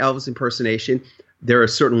great Elvis impersonation? There are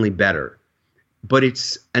certainly better. But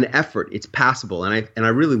it's an effort. It's passable. And I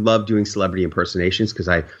really love doing celebrity impersonations because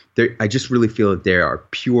I just really feel that they are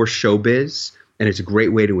pure showbiz. And it's a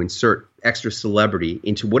great way to insert extra celebrity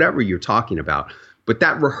into whatever you're talking about. But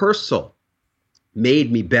that rehearsal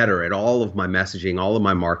made me better at all of my messaging, all of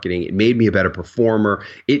my marketing. It made me a better performer.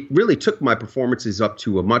 It really took my performances up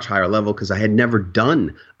to a much higher level because I had never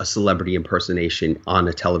done a celebrity impersonation on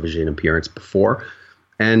a television appearance before.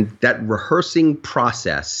 And that rehearsing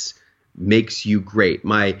process makes you great.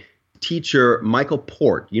 My teacher, Michael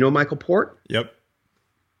Port, you know Michael Port? Yep.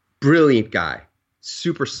 Brilliant guy,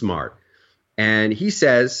 super smart. And he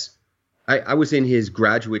says, I was in his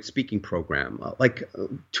graduate speaking program.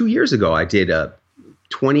 2 years ago, I did a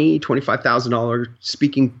 $25,000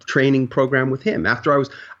 speaking training program with him. After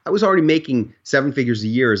I was already making 7 figures a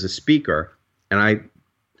year as a speaker, and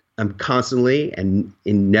I'm constantly and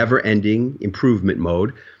in never-ending improvement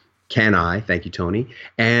mode. Thank you, Tony.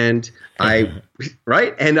 And I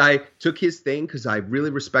took his thing because I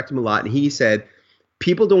really respect him a lot. And he said,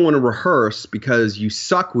 people don't want to rehearse because you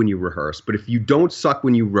suck when you rehearse. But if you don't suck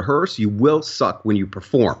when you rehearse, you will suck when you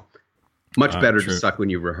perform. Much better to suck when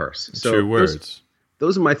you rehearse. So true words.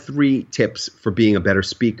 Those are my 3 tips for being a better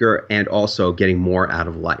speaker and also getting more out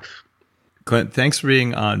of life. Clint, thanks for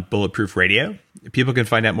being on Bulletproof Radio. People can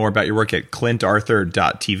find out more about your work at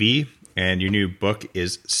clintarthur.tv, and your new book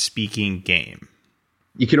is Speaking Game.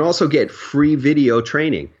 You can also get free video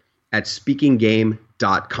training at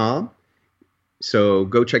speakinggame.com. So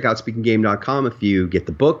go check out speakinggame.com. If you get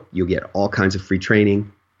the book, you'll get all kinds of free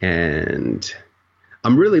training. And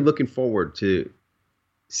I'm really looking forward to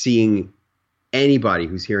seeing anybody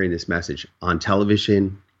who's hearing this message on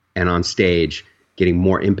television and on stage getting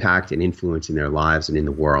more impact and influence in their lives and in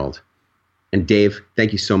the world. And Dave,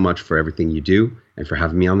 thank you so much for everything you do and for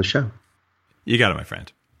having me on the show. You got it, my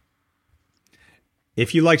friend.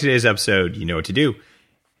 If you like today's episode, you know what to do.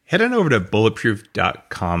 Head on over to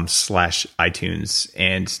bulletproof.com/iTunes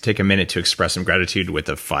and take a minute to express some gratitude with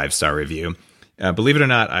a 5-star review. Believe it or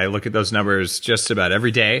not, I look at those numbers just about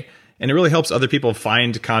every day, and it really helps other people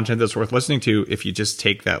find content that's worth listening to if you just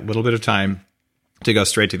take that little bit of time to go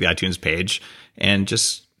straight to the iTunes page and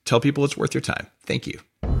just tell people it's worth your time. Thank you.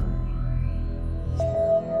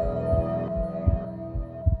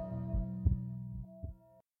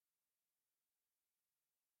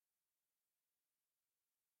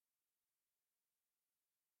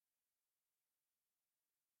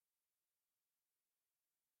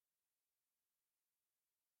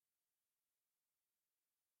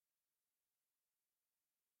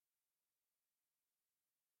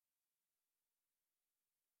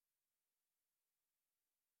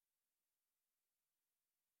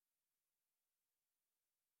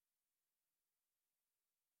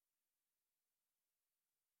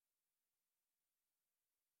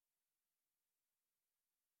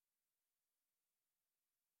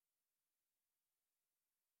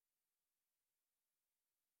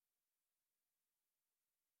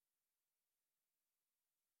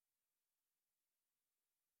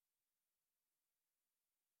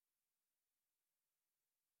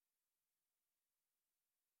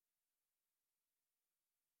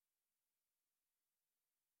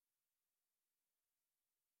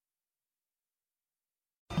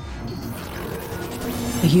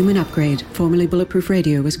 The Human Upgrade, formerly Bulletproof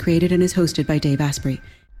Radio, was created and is hosted by Dave Asprey.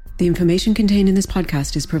 The information contained in this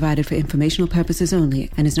podcast is provided for informational purposes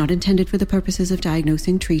only and is not intended for the purposes of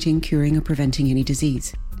diagnosing, treating, curing, or preventing any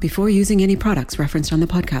disease. Before using any products referenced on the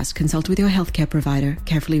podcast, consult with your healthcare provider,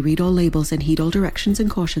 carefully read all labels, and heed all directions and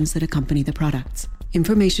cautions that accompany the products.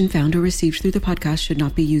 Information found or received through the podcast should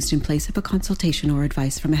not be used in place of a consultation or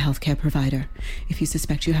advice from a healthcare provider. If you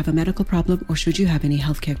suspect you have a medical problem or should you have any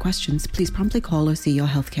healthcare questions, please promptly call or see your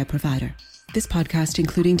healthcare provider. This podcast,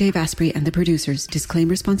 including Dave Asprey and the producers, disclaim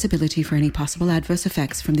responsibility for any possible adverse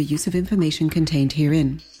effects from the use of information contained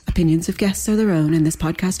herein. Opinions of guests are their own, and this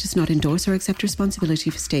podcast does not endorse or accept responsibility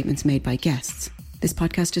for statements made by guests. This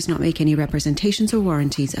podcast does not make any representations or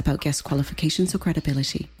warranties about guest qualifications or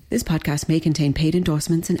credibility. This podcast may contain paid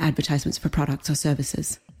endorsements and advertisements for products or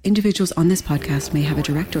services. Individuals on this podcast may have a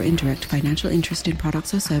direct or indirect financial interest in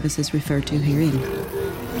products or services referred to herein.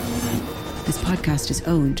 This podcast is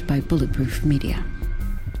owned by Bulletproof Media.